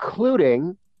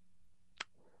 including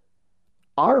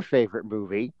our favorite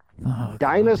movie, Oh,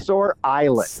 Dinosaur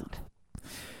Island.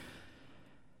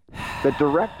 The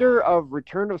director of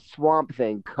Return of Swamp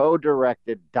Thing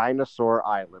co-directed Dinosaur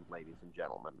Island, ladies and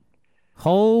gentlemen.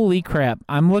 Holy crap.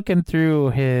 I'm looking through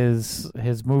his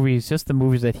movies, just the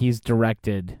movies that he's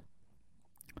directed.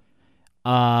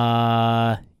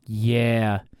 Yeah.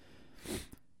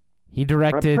 He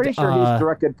directed I'm pretty sure he's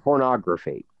directed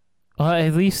pornography.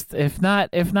 at least if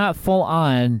not full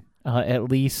on, at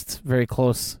least very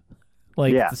close.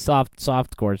 Like Yeah. the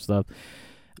softcore stuff.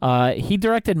 He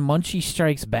directed Munchie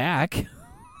Strikes Back.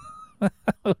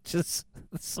 Which is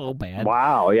so bad.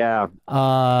 Wow, yeah.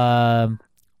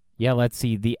 Yeah, let's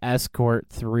see. The Escort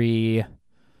 3.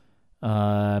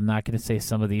 I'm not going to say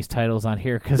some of these titles on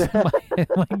here because it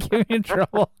might give me in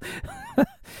trouble.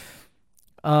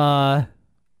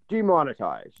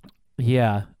 Demonetized.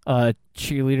 Yeah.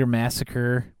 Cheerleader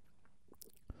Massacre.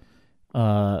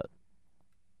 All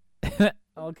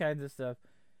kinds of stuff.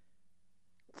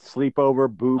 Sleepover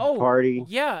boob party.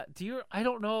 Yeah. I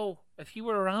don't know if you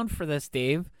were around for this,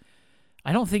 Dave.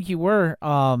 I don't think you were.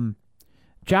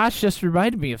 Josh just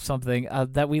reminded me of something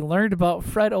that we learned about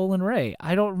Fred Olen Ray.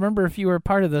 I don't remember if you were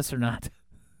part of this or not.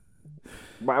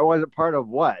 I wasn't part of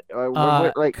what?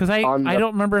 Because I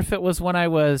don't remember if it was when I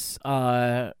was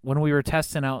when we were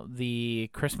testing out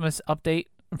the Christmas update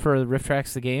for the Rift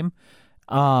Tracks the game.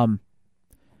 But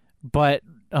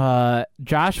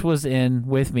Josh was in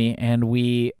with me, and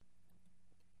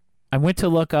I went to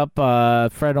look up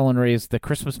Fred Olen Ray's the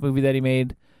Christmas movie that he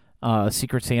made,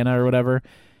 Secret Santa or whatever.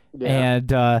 Yeah. And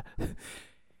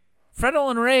Fred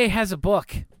Olen Ray has a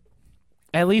book,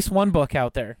 at least one book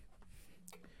out there.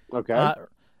 Okay.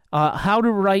 How to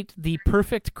Write the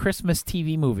Perfect Christmas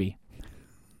TV Movie.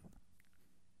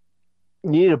 You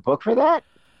need a book for that?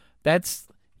 That's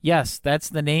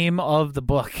the name of the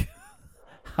book.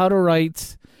 How to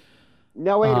Write.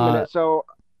 No, wait a minute. So,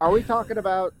 are we talking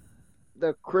about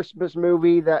the Christmas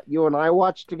movie that you and I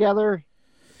watched together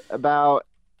about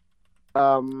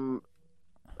a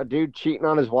dude cheating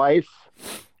on his wife,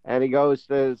 and he goes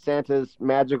to Santa's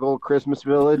magical Christmas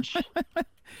village?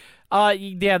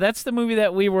 Yeah, that's the movie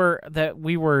that we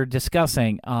were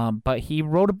discussing. But he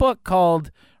wrote a book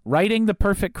called Writing the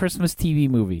Perfect Christmas TV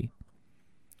Movie.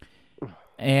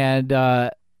 And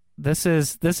this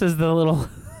is the little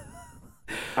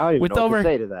I don't even know what to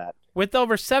say to that. With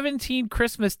over 17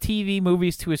 Christmas TV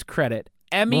movies to his credit,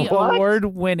 Emmy What?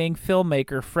 Award-winning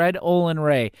filmmaker Fred Olen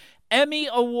Ray. Emmy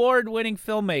Award-winning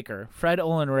filmmaker Fred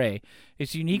Olen Ray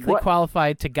is uniquely What?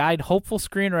 qualified to guide hopeful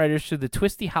screenwriters through the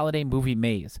twisty holiday movie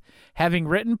maze, having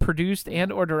written, produced,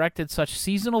 and or directed such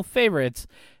seasonal favorites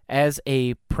as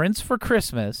A Prince for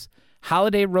Christmas,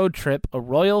 holiday road trip, a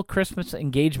royal Christmas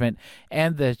engagement,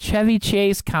 and the Chevy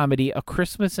Chase comedy A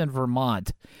Christmas in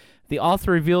Vermont. The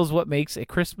author reveals what makes a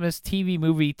Christmas TV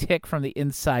movie tick from the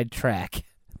inside track.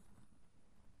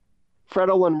 Fred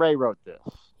Olen Ray wrote this.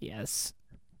 Yes.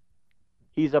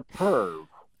 He's a perv.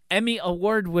 Emmy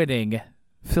award-winning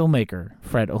filmmaker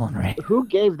Fred Olen Ray. Who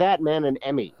gave that man an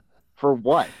Emmy? For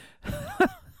what?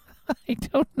 I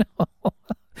don't know.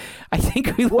 I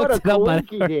think we What looked a it up. I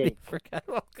coinky already dink. forgot.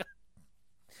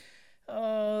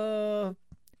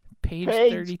 Page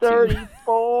Page 32.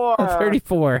 34.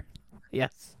 34.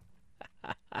 Yes.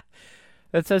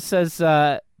 That says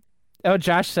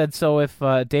Josh said, so if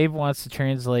Dave wants to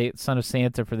translate Son of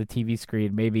Santa for the TV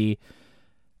screen, maybe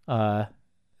you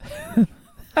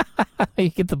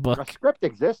get the A book. script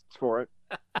exists for it.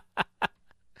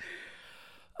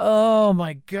 Oh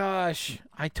my gosh.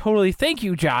 I totally thank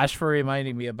you, Josh, for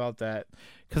reminding me about that.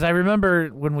 Because I remember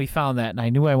when we found that and I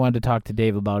knew I wanted to talk to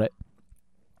Dave about it.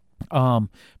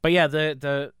 But yeah,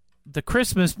 the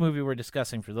Christmas movie we're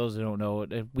discussing, for those who don't know,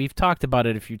 we've talked about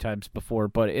it a few times before,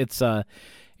 but it's a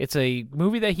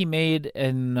movie that he made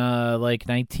in like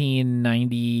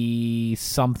 1990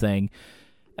 something.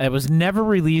 It was never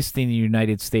released in the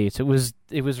United States. It was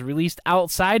released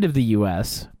outside of the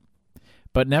US,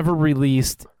 but never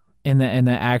released in the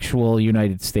actual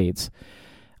United States.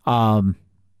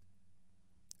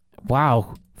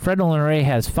 Wow. Fred Olen Ray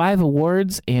has 5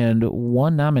 awards and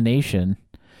 1 nomination.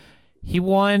 He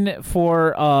won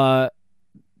for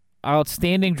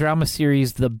Outstanding Drama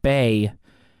Series The Bay.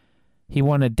 He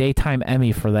won a Daytime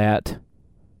Emmy for that.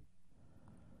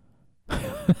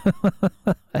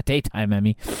 A Daytime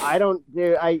Emmy. I don't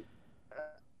know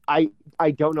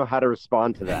how to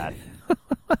respond to that.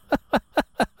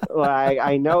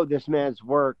 I know this man's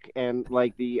work, and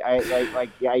like the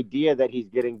idea that he's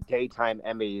getting Daytime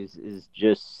Emmys is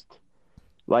just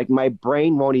like my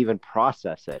brain won't even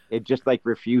process it. It just like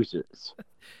refuses.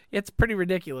 It's pretty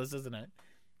ridiculous, isn't it?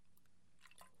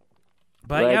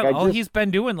 But Like, yeah, I all just- he's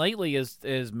been doing lately is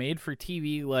made for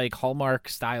TV, like Hallmark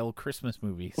style Christmas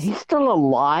movies. He's still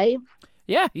alive?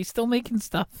 Yeah, he's still making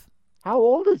stuff. How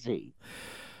old is he?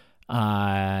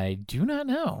 I do not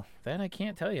know. That I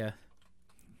can't tell you.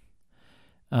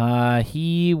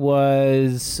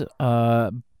 He's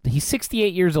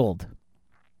 68 years old.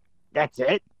 That's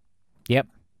it? Yep.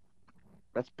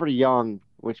 That's pretty young,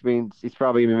 which means he's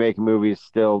probably been making movies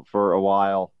still for a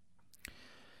while.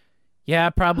 Yeah,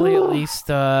 probably at least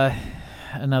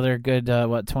another good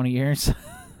 20 years.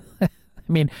 I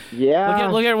mean, Yeah.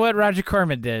 look at what Roger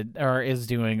Corman did or is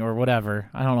doing or whatever.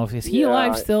 I don't know if he Yeah,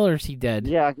 alive still or is he dead.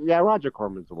 Yeah, Roger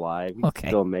Corman's alive. He's Okay.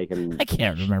 still making I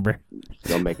can't remember.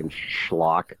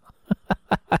 schlock.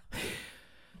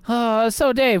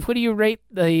 So Dave, what do you rate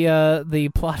the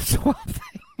plot of Swamp Thing?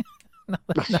 Now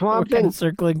we're Swamp kind Thing? of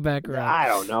circling back around. I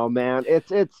don't know, man.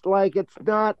 It's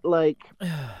not like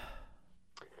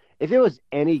if it was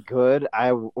any good,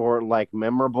 or like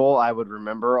memorable, I would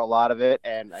remember a lot of it,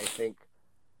 and I think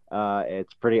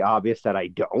it's pretty obvious that I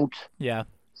don't. Yeah.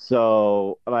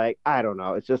 So, like, I don't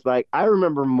know. It's just like I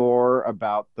remember more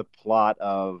about the plot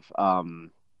of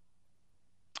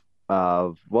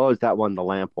what was that one? The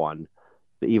lamp one,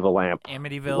 the evil lamp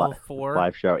Amityville 4.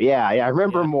 live show. Yeah, I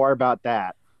remember Yeah. more about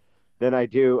that than I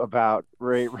do about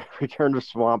Return of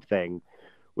Swamp Thing,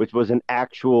 which was an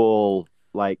actual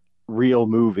like real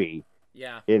movie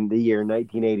Yeah. in the year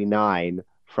 1989.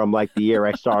 From like the year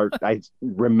I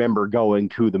remember going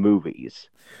to the movies.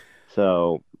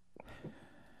 So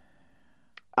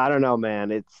I don't know,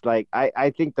 man. It's like I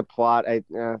think the plot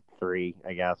 3,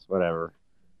 I guess, whatever.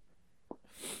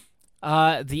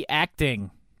 The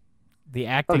acting. The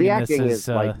acting, The in acting this is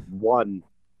like 1.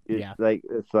 Yeah.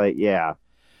 It's like yeah.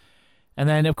 And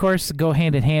then of course go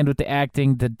hand in hand with the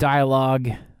acting, the dialogue,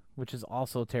 which is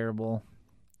also terrible.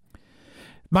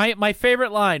 My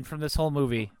favorite line from this whole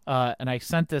movie, and I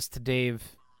sent this to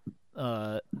Dave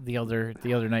the other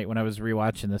night when I was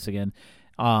rewatching this again.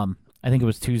 I think it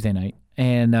was Tuesday night,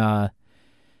 and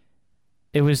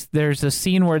there's a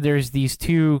scene where there's these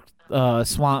 2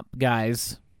 swamp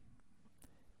guys,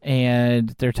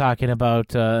 and they're talking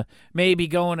about maybe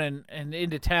going and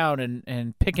into town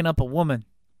and picking up a woman.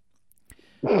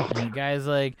 And the guy's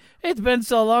like, "It's been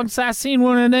so long since I seen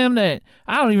one of them that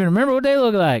I don't even remember what they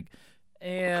look like."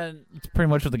 And it's pretty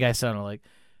much what the guy sounded like.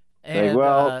 And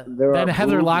there then are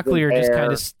Heather boobs and Locklear just kind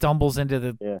hair. of stumbles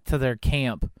into Yeah. to their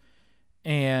camp,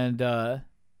 and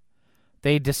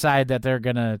they decide that they're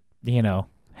gonna,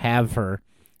 have her.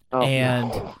 Oh, and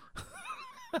no.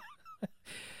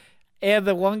 and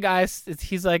the one guy,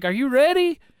 he's like, "Are you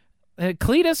ready?"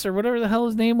 Cletus or whatever the hell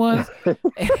his name was.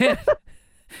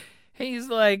 And he's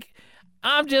like,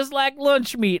 I'm just like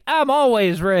lunch meat. I'm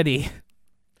always ready.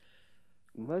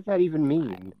 What does that even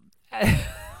mean?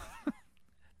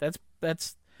 That's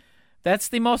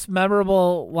the most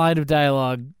memorable line of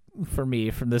dialogue for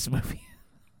me from this movie.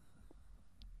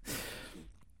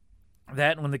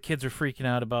 That and when the kids are freaking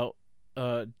out about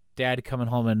dad coming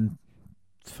home and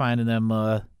finding them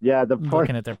Yeah,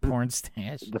 looking at their porn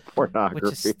stash. the pornography.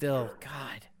 Which is still,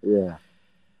 God. Yeah.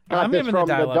 I'm Got this giving the from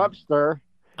the dialogue. dumpster.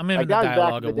 I'm giving Like the that was back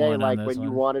dialogue in a the day, 1 on like this when you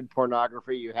one. wanted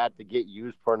pornography, you had to get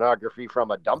used pornography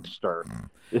from a dumpster.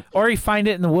 Or you find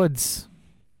it in the woods.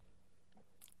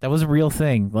 That was a real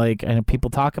thing. Like, and people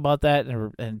talk about that,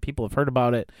 and people have heard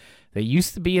about it. They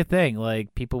used to be a thing.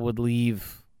 Like, people would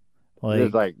leave,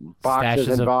 There's like boxes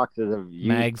stashes and of boxes of mags used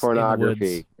in the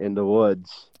pornography in the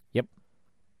woods. Yep.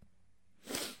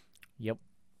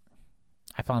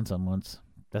 I found some once.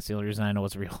 That's the only reason I know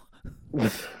it's real.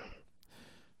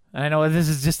 I know this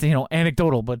is just,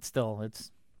 anecdotal, but still,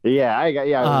 it's... Yeah,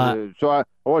 so I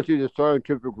want to see the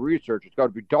scientific research. It's got to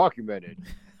be documented.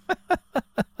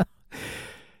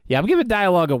 Yeah, I'm giving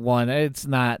dialogue a 1. It's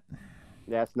not...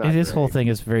 That's not. This great. whole thing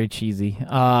is very cheesy.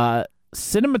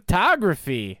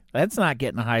 Cinematography. That's not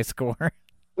getting a high score.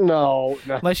 No.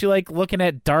 Unless you like looking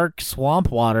at dark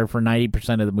swamp water for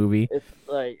 90% of the movie. It's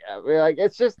like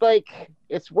it's just like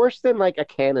it's worse than like a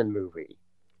canon movie.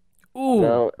 Ooh.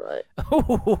 No,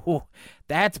 Ooh,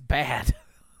 that's bad.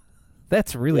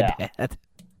 That's really Yeah. bad.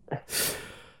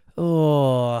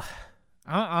 Oh,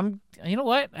 I'm. You know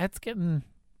what? I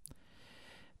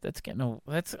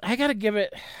gotta give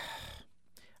it.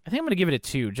 I think I'm gonna give it a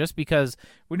 2, just because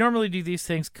we normally do these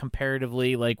things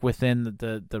comparatively, like within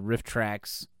the Riff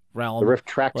Tracks realm, the Riff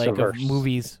Tracks like of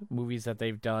movies that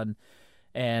they've done,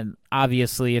 and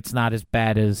obviously it's not as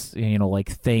bad as like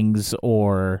Things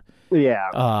or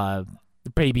Yeah.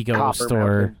 Baby Ghost Copper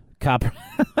or Mountain. Copper.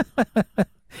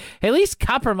 At least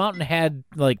Copper Mountain had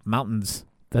like mountains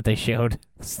that they showed.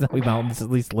 Snowy mountains at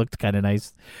least looked kind of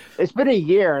nice. It's been a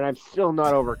year and I'm still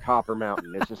not over Copper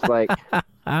Mountain. It's just like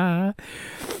Oh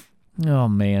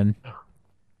man.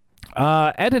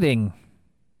 Editing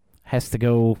has to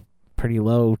go pretty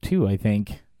low too, I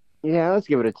think. yeah, let's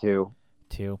give it a 2.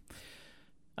 2.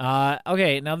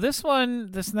 Okay, now this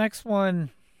next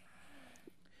one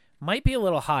might be a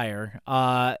little higher.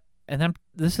 And then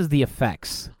this is the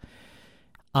effects.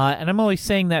 And I'm only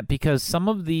saying that because some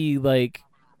of the like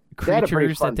They had a pretty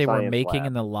creatures fun that they were science making lab.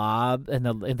 in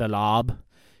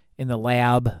the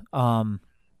lab,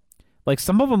 like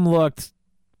some of them looked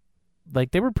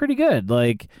like they were pretty good.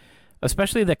 Like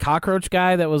especially the cockroach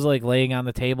guy that was like laying on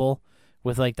the table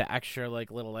with like the extra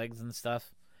like little legs and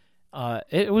stuff.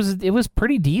 It was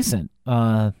pretty decent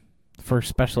for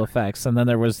special effects. And then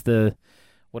there was the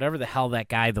whatever the hell that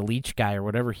guy, the leech guy or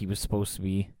whatever he was supposed to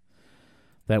be,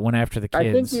 that went after the kids.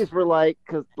 I think these were like,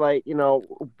 because like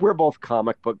we're both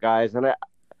comic book guys, and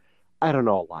I don't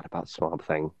know a lot about Swamp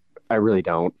Thing. I really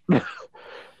don't.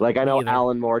 Like I know Either.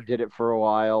 Alan Moore did it for a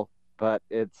while, but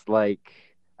it's like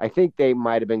I think they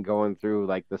might have been going through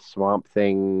like the Swamp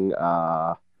Thing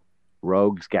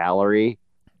Rogues Gallery,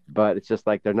 but it's just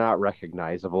like they're not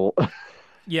recognizable.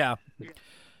 Yeah,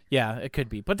 it could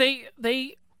be, but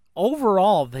they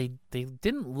overall they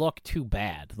didn't look too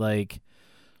bad. Like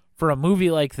for a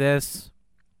movie like this,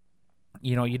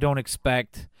 you don't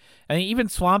expect. I mean, even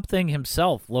Swamp Thing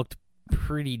himself looked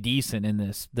pretty decent in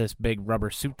this big rubber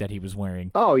suit that he was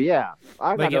wearing. Oh yeah,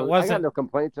 I Like, got no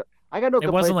complaints. I got no It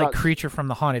complaints. wasn't like about- Creature from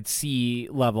the Haunted Sea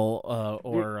level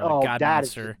or God that is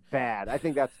Monster. just bad. I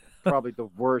think that's probably the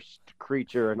worst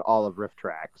creature in all of Riff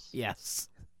Tracks. Yes.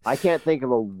 I can't think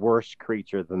of a worse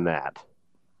creature than that.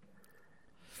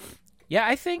 Yeah,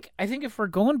 I think if we're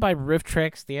going by Riff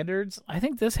Track standards, I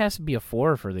think this has to be a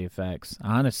 4 for the effects,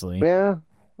 honestly. Yeah,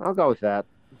 I'll go with that.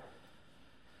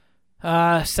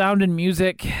 Sound and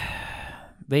music.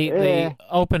 They Yeah.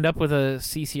 opened up with a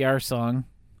CCR song.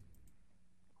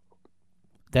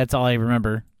 That's all I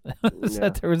remember. Is Yeah.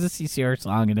 that there was a CCR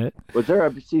song in it. Was there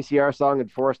a CCR song in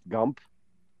Forrest Gump?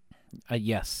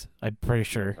 Yes, I'm pretty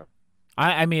sure.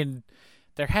 I mean,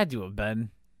 there had to have been.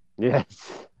 Yes.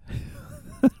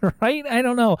 Right? I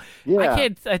don't know. Yeah. I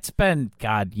can't. It's been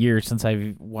years since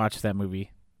I've watched that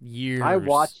movie. Years. I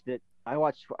watched it. I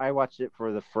watched it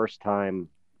for the first time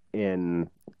in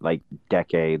like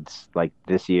decades, like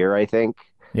this year, I think.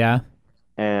 Yeah.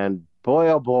 And boy,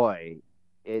 oh boy,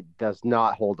 it does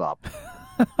not hold up.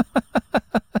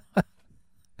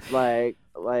 like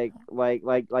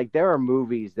there are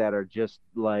movies that are just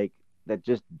like that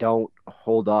just don't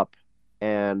hold up,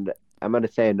 and I'm going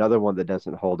to say another one that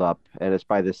doesn't hold up, and it's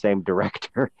by the same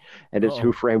director, and it's Uh-oh.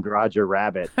 Who Framed Roger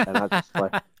Rabbit, and I'm just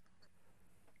like,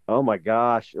 Oh my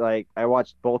gosh! Like I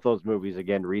watched both those movies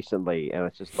again recently, and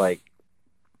it's just like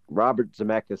Robert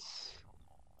Zemeckis.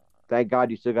 Thank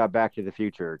God you still got Back to the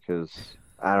Future, because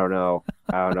I don't know.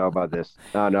 I don't know about this.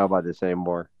 I don't know about this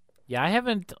anymore. Yeah, I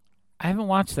haven't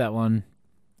watched that one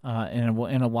in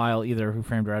a while either. Who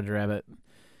Framed Roger Rabbit?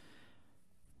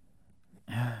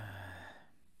 I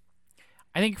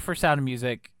think for Sound of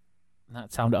Music,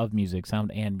 not Sound of Music,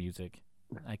 Sound and Music,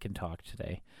 I can talk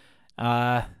today.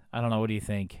 I don't know. What do you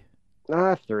think?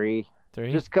 3.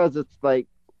 3? Just because it's like,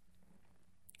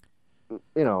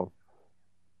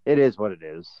 it is what it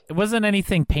is. It wasn't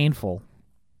anything painful.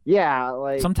 Yeah,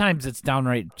 like Sometimes it's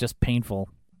downright just painful.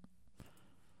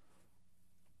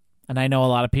 And I know a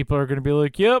lot of people are going to be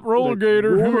like, "Yep, Roller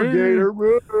Gator."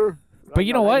 Rollergator. But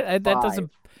you know what? That 5.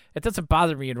 doesn't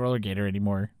bother me in Roller Gator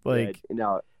anymore. Like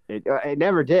It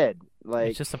never did. Like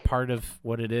it's just a part of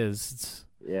what it is. It's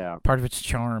yeah. part of its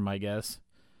charm, I guess,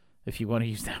 if you want to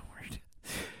use that word.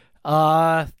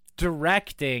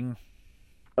 Directing.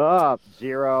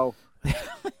 0.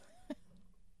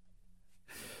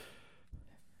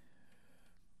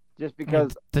 Just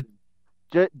because the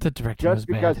directing was just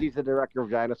because bad. he's the director of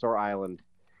Dinosaur Island.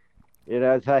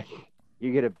 It's like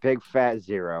you get a big fat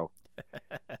 0.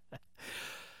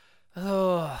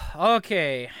 Oh,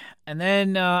 okay. And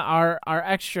then our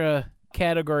extra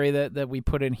category that we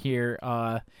put in here.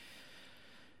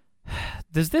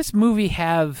 Does this movie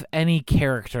have any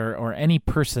character or any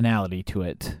personality to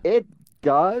it? It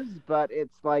does, but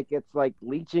it's like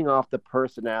leeching off the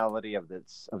personality of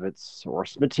its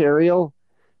source material.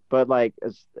 But like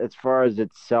as far as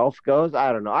itself goes,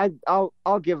 I don't know.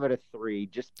 I'll give it a 3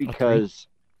 just because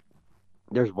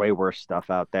there's way worse stuff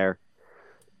out there.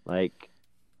 Like,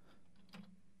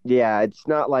 yeah, it's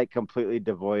not like completely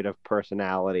devoid of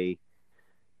personality.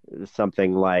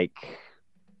 Something like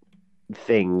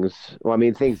Things. Well, I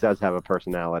mean, Things does have a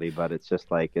personality, but it's just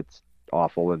like it's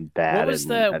awful and bad.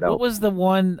 What was the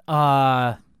one?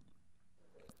 The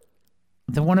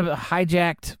one of a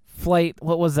hijacked flight.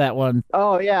 What was that one?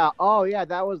 Oh yeah,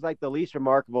 that was like the least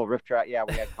remarkable riff track. Yeah,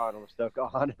 we had Connor Stoke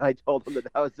on, and I told him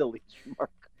that was the least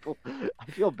remarkable.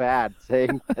 I feel bad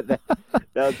saying that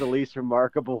was the least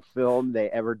remarkable film they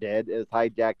ever did. It was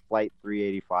Hijacked Flight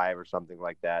 385 or something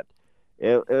like that.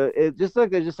 It just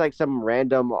looked just like some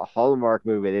random Hallmark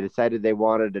movie. They decided they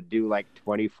wanted to do like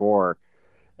 24,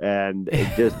 and it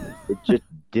just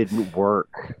didn't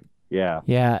work. Yeah.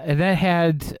 Yeah, and that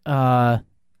had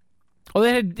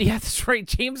that's right.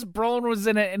 James Brolin was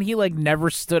in it, and he like never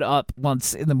stood up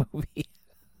once in the movie.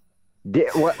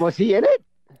 What was he in it?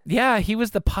 Yeah, he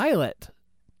was the pilot.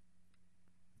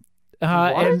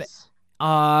 What?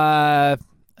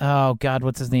 Oh God,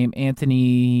 what's his name?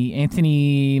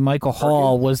 Anthony Michael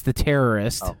Hall was the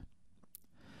terrorist. Oh.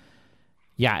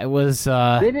 Yeah, it was.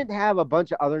 They didn't have a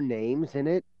bunch of other names in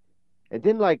it. It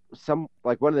didn't like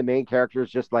one of the main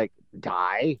characters just like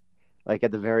die, like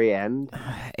at the very end.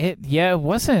 It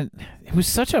wasn't. It was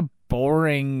such a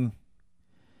boring.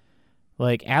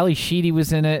 Like Ali Sheedy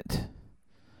was in it.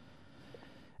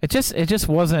 It just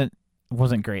wasn't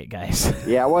great, guys.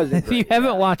 Yeah, it wasn't. If you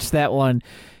haven't watched that one,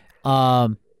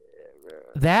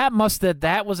 that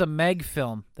was a Meg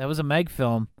film. That was a Meg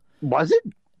film. Was it?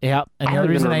 Yeah, and I the don't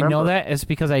only even reason I know remember. that is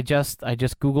because I just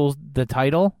Googled the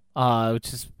title,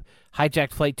 which is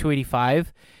Hijacked Flight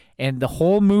 285, and the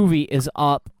whole movie is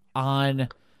up on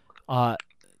the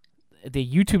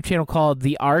YouTube channel called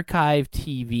The Archive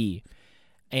TV,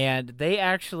 and they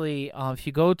actually, if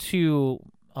you go to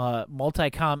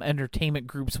Multicom Entertainment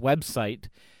Group's website,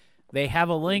 they have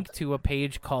a link to a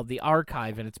page called The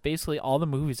Archive, and it's basically all the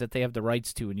movies that they have the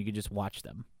rights to, and you can just watch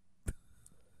them.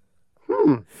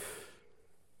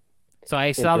 So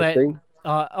I saw that.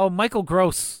 Michael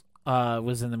Gross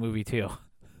was in the movie too.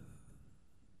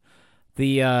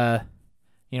 The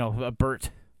Bert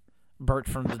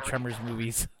from the Tremors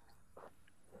movies,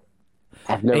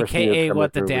 I've never seen a aka Tremors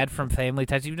what the movie. dad from Family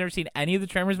Ties. You've never seen any of the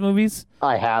Tremors movies?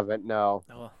 I haven't. No.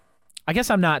 I guess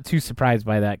I'm not too surprised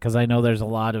by that because I know there's a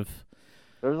lot of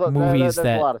There's movies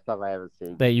a lot of stuff I haven't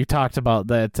seen. that you talked about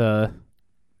that. The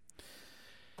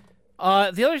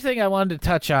other thing I wanted to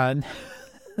touch on,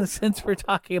 since we're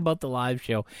talking about the live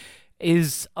show,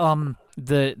 is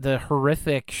the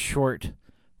horrific short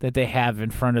that they have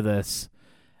in front of this.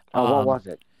 What was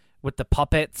it? With the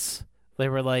puppets. They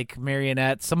were like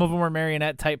marionettes. Some of them were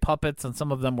marionette type puppets, and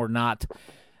some of them were not.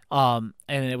 And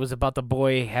it was about the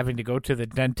boy having to go to the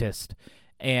dentist,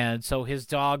 and so his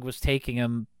dog was taking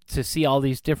him to see all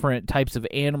these different types of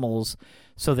animals,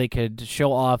 so they could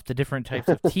show off the different types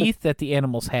of teeth that the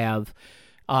animals have,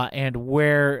 and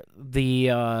where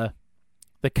the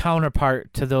the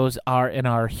counterpart to those are in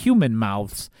our human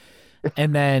mouths.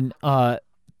 And then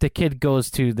the kid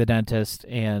goes to the dentist,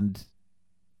 and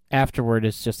afterward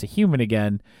it's just a human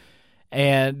again.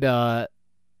 And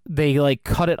they like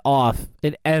cut it off.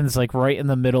 It ends like right in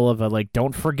the middle of a like,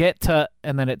 don't forget to,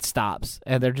 and then it stops.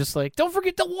 And they're just like, don't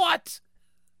forget to what?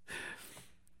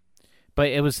 But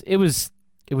it was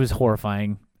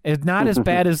horrifying. It's not as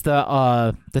bad as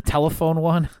the telephone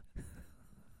one.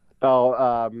 Oh,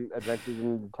 Adventures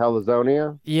in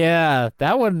Telezonia. Yeah,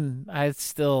 that one I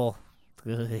still.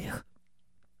 I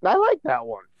like that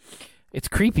one. It's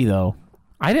creepy though.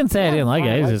 I didn't say I didn't like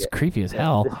it. It was just creepy as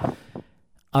hell.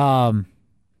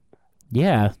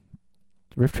 Yeah,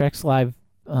 Riff Tracks Live,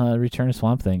 Return to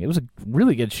Swamp Thing. It was a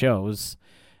really good show.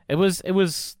 It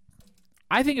was.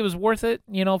 I think it was worth it.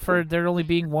 You know, for there only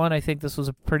being one. I think this was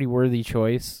a pretty worthy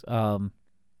choice.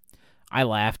 I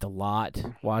laughed a lot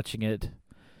watching it,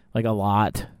 like a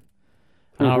lot.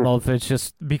 I don't know if it's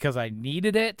just because I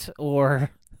needed it or,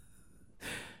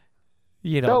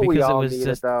 you know, Don't we because it all was need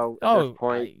just it, though, at this oh,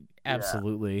 point?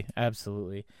 absolutely.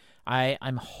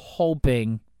 I'm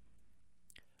hoping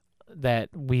that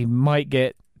we might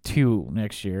get 2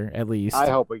 next year at least. I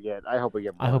hope we get. More I hope we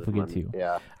than get 2. one.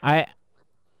 Yeah.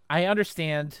 I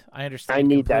understand. I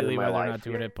need that in completely my why they're life not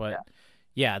doing here. it, but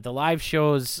yeah, the live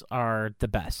shows are the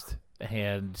best,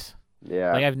 and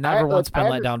Yeah. like I've never once been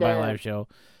let down by a understand- live show.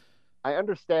 I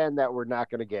understand that we're not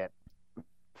going to get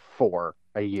 4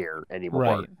 a year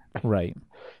anymore. Right.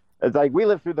 It's like we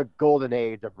lived through the golden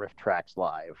age of Riff Tracks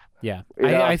Live. Yeah,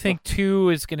 Yeah. I think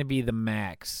 2 is going to be the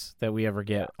max that we ever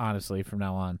get, honestly, from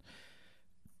now on.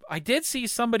 I did see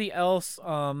somebody else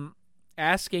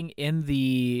asking in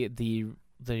the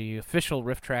official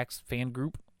Riff Tracks fan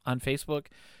group on Facebook,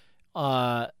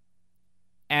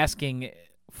 asking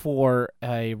for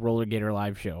a Roller Gator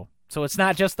live show. So it's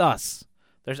not just us.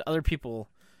 There's other people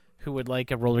who would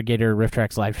like a Roller Gator Riff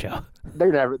Tracks live show.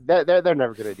 They're never going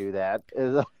to do that.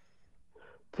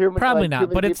 Probably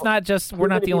not, but it's not just we're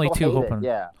not the only 2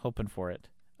 hoping for it.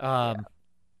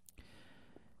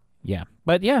 Yeah.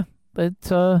 But yeah, that's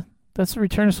the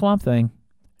Return to Swamp Thing.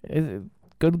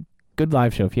 Good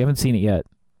live show. If you haven't seen it yet,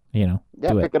 you know,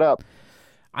 do pick it up.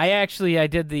 I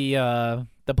did the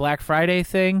Black Friday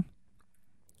thing.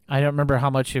 I don't remember how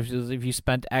much if you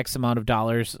spent X amount of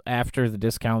dollars after the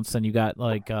discounts, then you got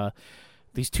like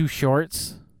these 2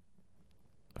 shorts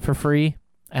for free,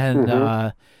 and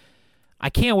I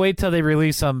can't wait till they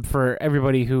release them for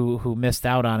everybody who missed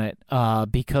out on it.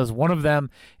 Because one of them,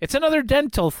 it's another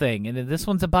dental thing, and this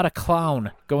one's about a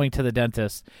clown going to the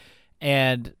dentist.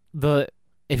 And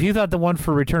if you thought the one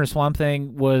for Return to Swamp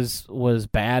Thing was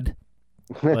bad,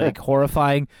 like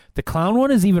horrifying, the clown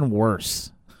one is even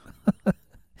worse.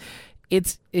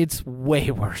 It's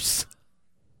way worse.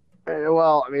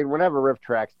 Well, I mean, whenever Riff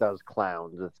Tracks does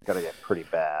clowns, it's gonna get pretty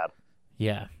bad.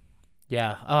 Yeah.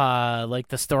 Like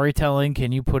the storytelling,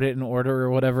 can you put it in order or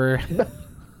whatever?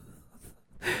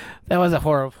 That was a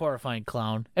horrifying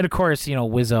clown, and of course, you know,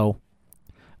 Wizzo,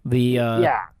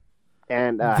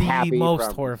 and the Happy most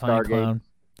from horrifying Stargate. clown.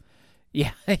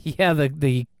 Yeah,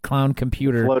 the clown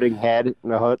computer. Floating head,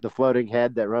 the floating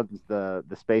head that runs the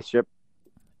spaceship.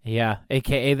 Yeah,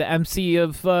 aka the MC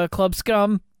of Club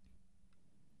Scum.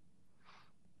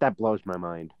 That blows my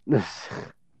mind.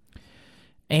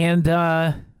 And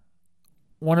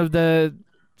one of the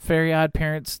Very Odd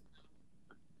Parents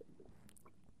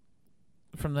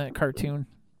from that cartoon.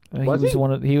 Was was he?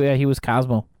 one of he was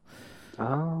Cosmo,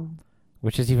 Oh.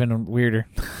 which is even weirder.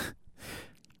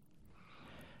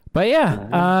 But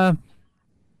yeah,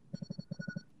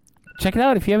 check it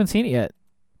out if you haven't seen it yet.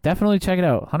 Definitely check it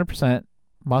out. 100%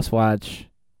 must watch.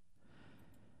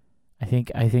 I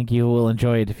think you will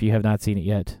enjoy it if you have not seen it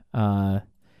yet.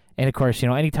 And of course, you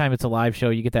know, anytime it's a live show,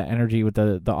 you get that energy with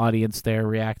the audience there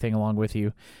reacting along with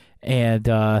you. And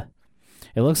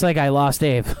it looks like I lost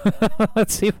Dave.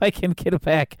 Let's see if I can get it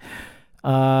back.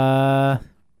 Let's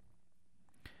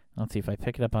see if I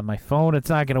pick it up on my phone. It's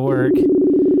not going to work.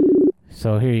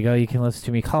 So here you go. You can listen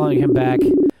to me calling him back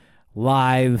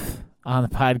live on the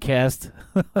podcast.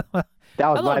 That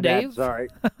was Hello, my Dave. bad. Sorry.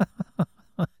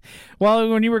 Well,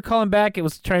 when you were calling back, it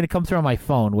was trying to come through on my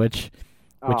phone, which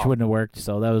Oh. wouldn't have worked.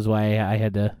 So that was why I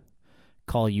had to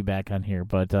call you back on here.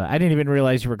 But I didn't even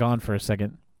realize you were gone for a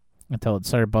second until it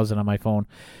started buzzing on my phone.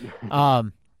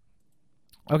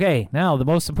 Okay, now the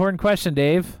most important question,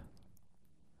 Dave.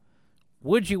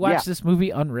 Would you watch Yeah. this movie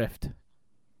Unriffed?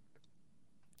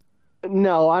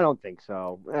 No, I don't think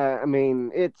so. I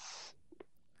mean, it's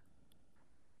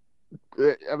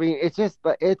just,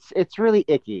 it's really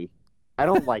icky. I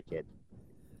don't like it.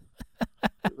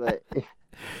 But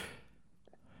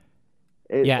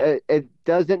It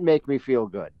doesn't make me feel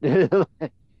good.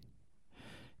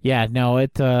 Yeah, no,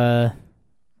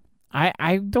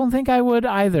 I don't think I would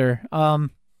either. I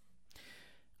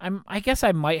guess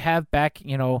I might have back,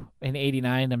 in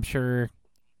 '89. I'm sure.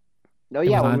 No, It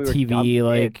yeah, was when on we were TV, dumb kids,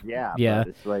 like, yeah, yeah. but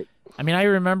it's like, I mean, I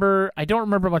don't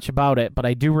remember much about it, but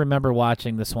I do remember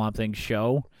watching the Swamp Thing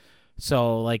show.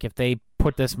 So, like, if they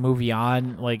put this movie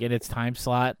on, like, in its time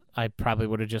slot, I probably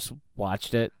would have just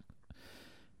watched it.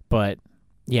 But,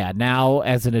 yeah, now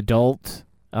as an adult,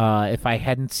 if I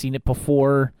hadn't seen it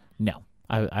before, no,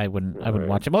 I wouldn't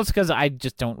watch it. Mostly because I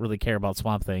just don't really care about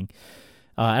Swamp Thing.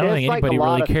 I don't think anybody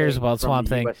really cares about Swamp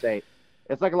Thing. USA.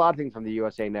 It's like a lot of things from the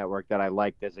USA Network that I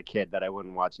liked as a kid that I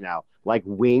wouldn't watch now. Like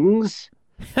Wings,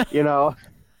 I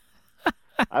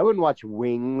wouldn't watch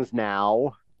Wings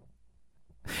now.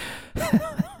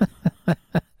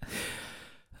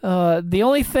 The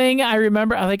only thing I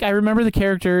remember, I remember the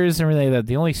characters and everything. That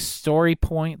the only story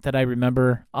point that I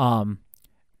remember,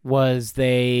 was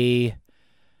they,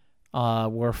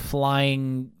 were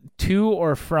flying to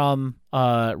or from,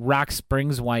 Rock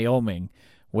Springs, Wyoming,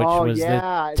 which was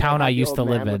the town I used to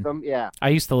live in. Yeah. I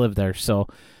used to live there, so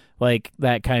like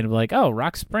that kind of like, oh,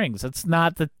 Rock Springs. That's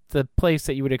not the place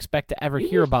that you would expect to ever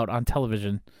hear about on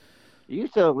television. You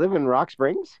used to live in Rock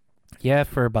Springs? Yeah,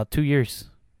 for about 2 years.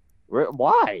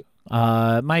 Why?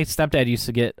 My stepdad used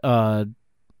to get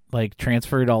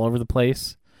transferred all over the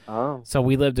place. Oh. So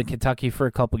we lived in Kentucky for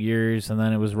a couple years, and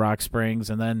then it was Rock Springs,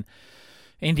 and then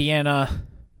Indiana.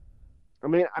 I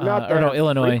mean, I'm not there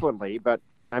Illinois. frequently, but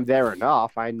I'm there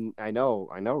enough. I know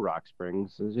Rock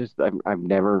Springs. It's just I've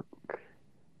never.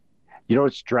 You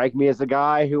don't strike me as a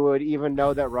guy who would even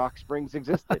know that Rock Springs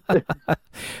existed.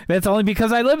 That's only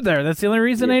because I lived there. That's the only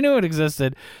reason I knew it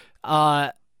existed.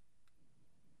 Yeah,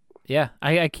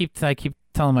 I keep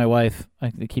telling my wife.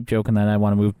 I keep joking that I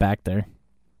want to move back there.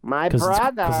 My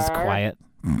brother, because it's quiet.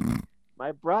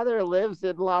 My brother lives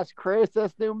in Las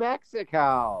Cruces, New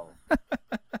Mexico.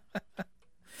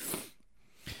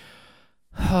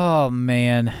 Oh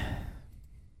man.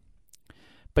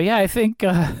 But yeah, I think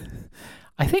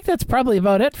that's probably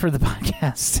about it for the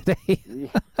podcast today.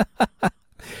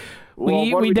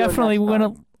 we definitely went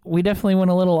a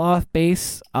little off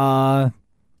base. Hey,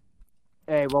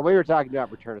 well, we were talking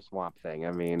about Return of Swamp Thing.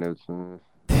 I mean, it's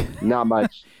not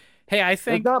much. Hey, I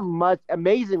think there's not much.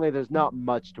 Amazingly, there's not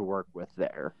much to work with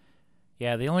there.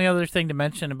 Yeah, the only other thing to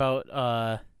mention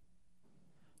about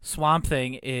Swamp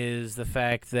Thing is the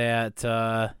fact that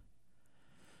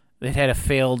it had a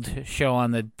failed show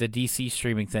on the DC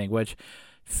streaming thing, which,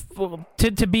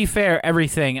 to be fair,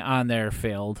 everything on there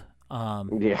failed.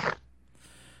 Yeah.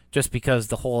 Just because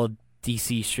the whole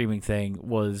DC streaming thing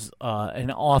was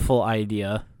an awful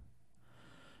idea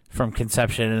from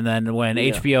conception, and then when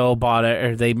HBO bought it,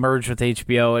 or they merged with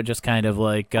HBO, it just kind of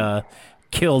like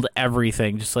killed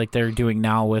everything, just like they're doing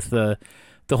now with the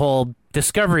whole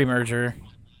Discovery merger,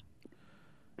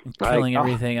 killing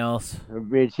everything else. I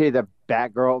mean, see the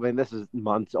Batgirl. I mean, this is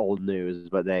months old news,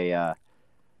 but they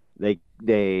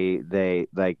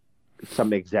like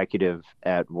some executive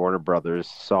at Warner Brothers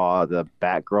saw the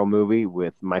Batgirl movie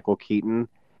with Michael Keaton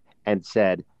and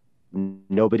said,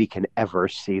 "Nobody can ever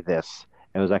see this."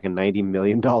 It was like a $90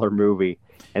 million movie,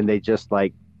 and they just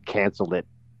like canceled it.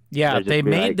 Yeah,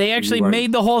 they actually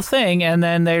made the whole thing, and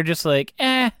then they're just like,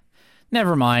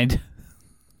 never mind.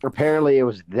 Apparently, it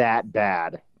was that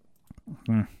bad.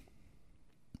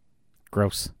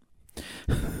 Gross.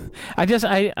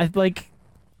 I like,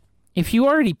 if you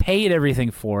already paid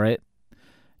everything for it,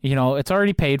 it's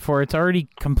already paid for, it's already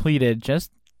completed,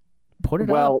 just put it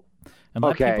up and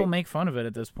let people make fun of it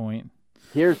at this point.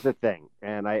 Here's the thing,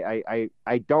 and I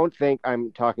don't think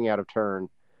I'm talking out of turn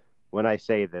when I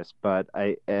say this, but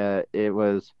it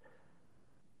was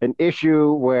an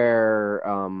issue where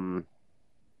one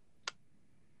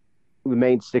of the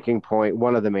main sticking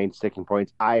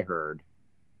points I heard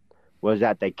was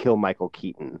that they kill Michael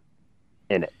Keaton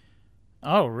in it.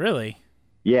 Oh, really?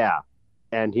 Yeah,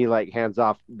 and he like hands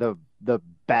off the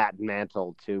bat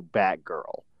mantle to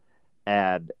Batgirl,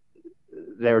 and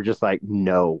they were just like,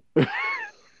 no.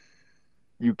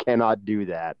 You cannot do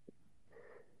that.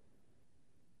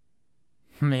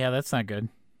 Yeah, that's not good.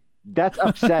 That's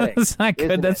upsetting. That's not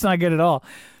good. That's not good at all.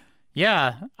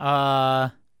 Yeah.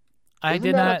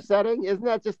 Isn't that upsetting? Isn't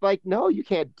that just like, no, you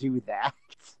can't do that?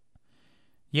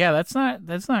 Yeah, that's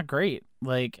not great.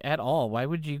 Like, at all. Why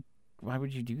would you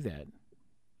do that?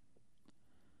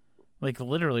 Like,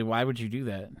 literally, why would you do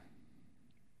that?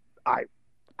 I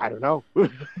don't know.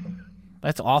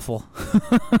 That's awful.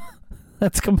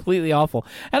 That's completely awful.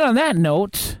 And on that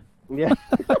note, yeah,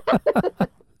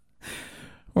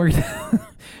 we're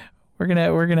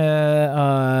we're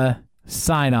gonna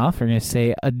sign off. We're gonna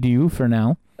say adieu for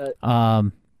now.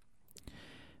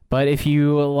 But if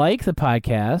you like the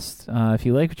podcast, if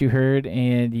you like what you heard,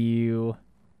 and you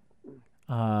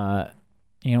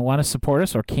want to support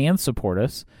us or can support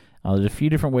us, there's a few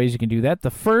different ways you can do that.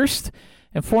 The first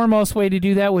and foremost way to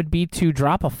do that would be to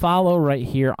drop a follow right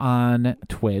here on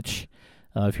Twitch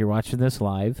if you're watching this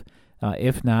live.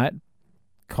 If not,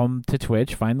 come to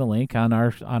Twitch, find the link on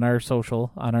our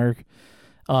social, on our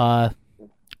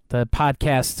the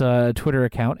podcast Twitter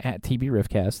account at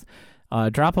TBRiffcast.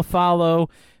 Drop a follow.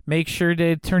 Make sure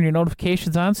to turn your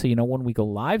notifications on so you know when we go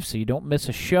live, so you don't miss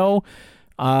a show.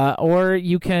 Or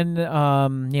you can,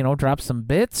 drop some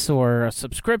bits or a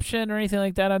subscription or anything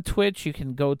like that on Twitch. You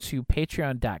can go to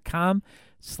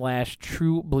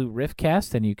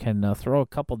patreon.com/TrueBlueRiffcast, and you can throw a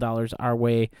couple dollars our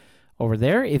way over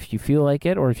there if you feel like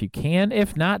it or if you can.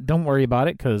 If not, don't worry about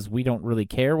it, because we don't really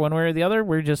care one way or the other.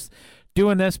 We're just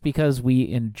doing this because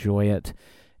we enjoy it.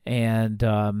 And,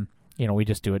 we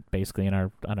just do it basically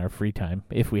on our free time,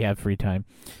 if we have free time.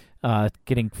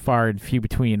 Getting far and few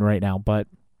between right now, but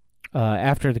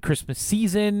after the Christmas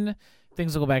season,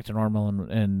 things will go back to normal,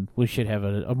 and we should have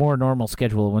a more normal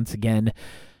schedule once again.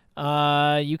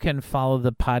 You can follow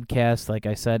the podcast, like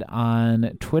I said,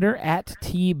 on Twitter at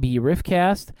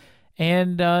TBRiffcast,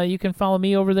 and you can follow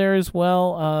me over there as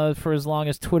well for as long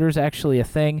as Twitter's actually a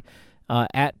thing,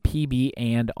 at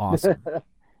PBandAwesome.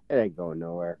 It ain't going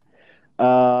nowhere.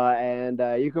 And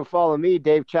you can follow me,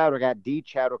 Dave Chadwick, at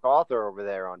DChadwickAuthor over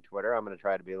there on Twitter. I'm going to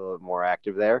try to be a little bit more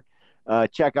active there.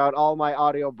 Check out all my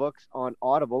audiobooks on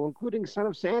Audible, including Son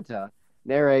of Santa,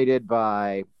 narrated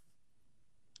by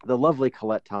the lovely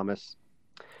Colette Thomas.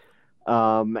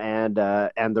 And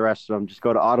the rest of them, just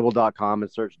go to audible.com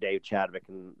and search Dave Chadwick,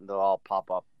 and they'll all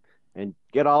pop up. And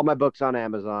get all my books on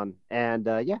Amazon. And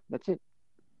that's it.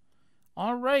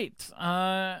 All right.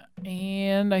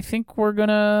 And I think we're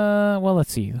gonna. Well,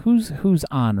 let's see who's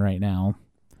on right now.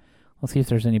 Let's see if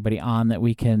there's anybody on that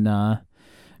we can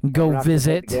go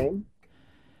visit.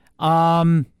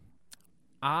 I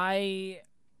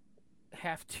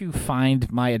have to find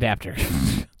my adapter.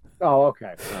 Oh,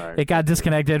 okay. All right. It got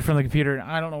disconnected from the computer.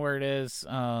 I don't know where it is.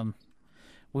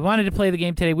 We wanted to play the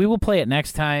game today. We will play it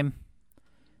next time.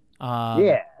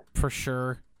 Yeah, for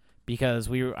sure, because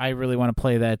I really want to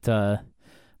play that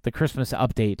the Christmas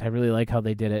update. I really like how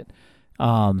they did it.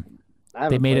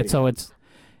 They made it so it's.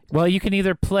 Well, you can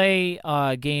either play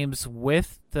games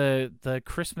with the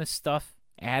Christmas stuff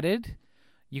added.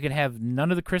 You can have none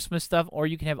of the Christmas stuff, or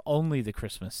you can have only the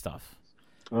Christmas stuff.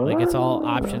 Like, it's all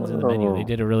options in the menu. They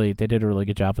did a really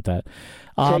good job with that.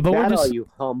 Take but that, all you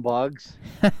humbugs.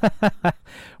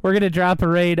 We're gonna drop a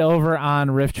raid over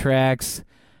on Riff Tracks.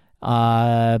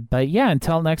 But yeah,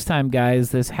 until next time,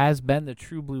 guys. This has been the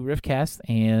True Blue Riffcast,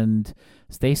 and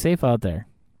stay safe out there.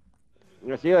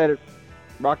 I'll see you later.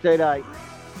 Rock Day Night.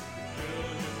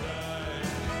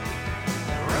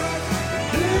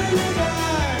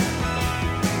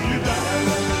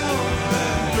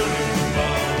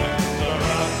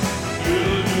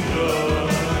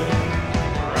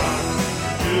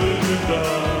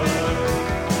 Rock,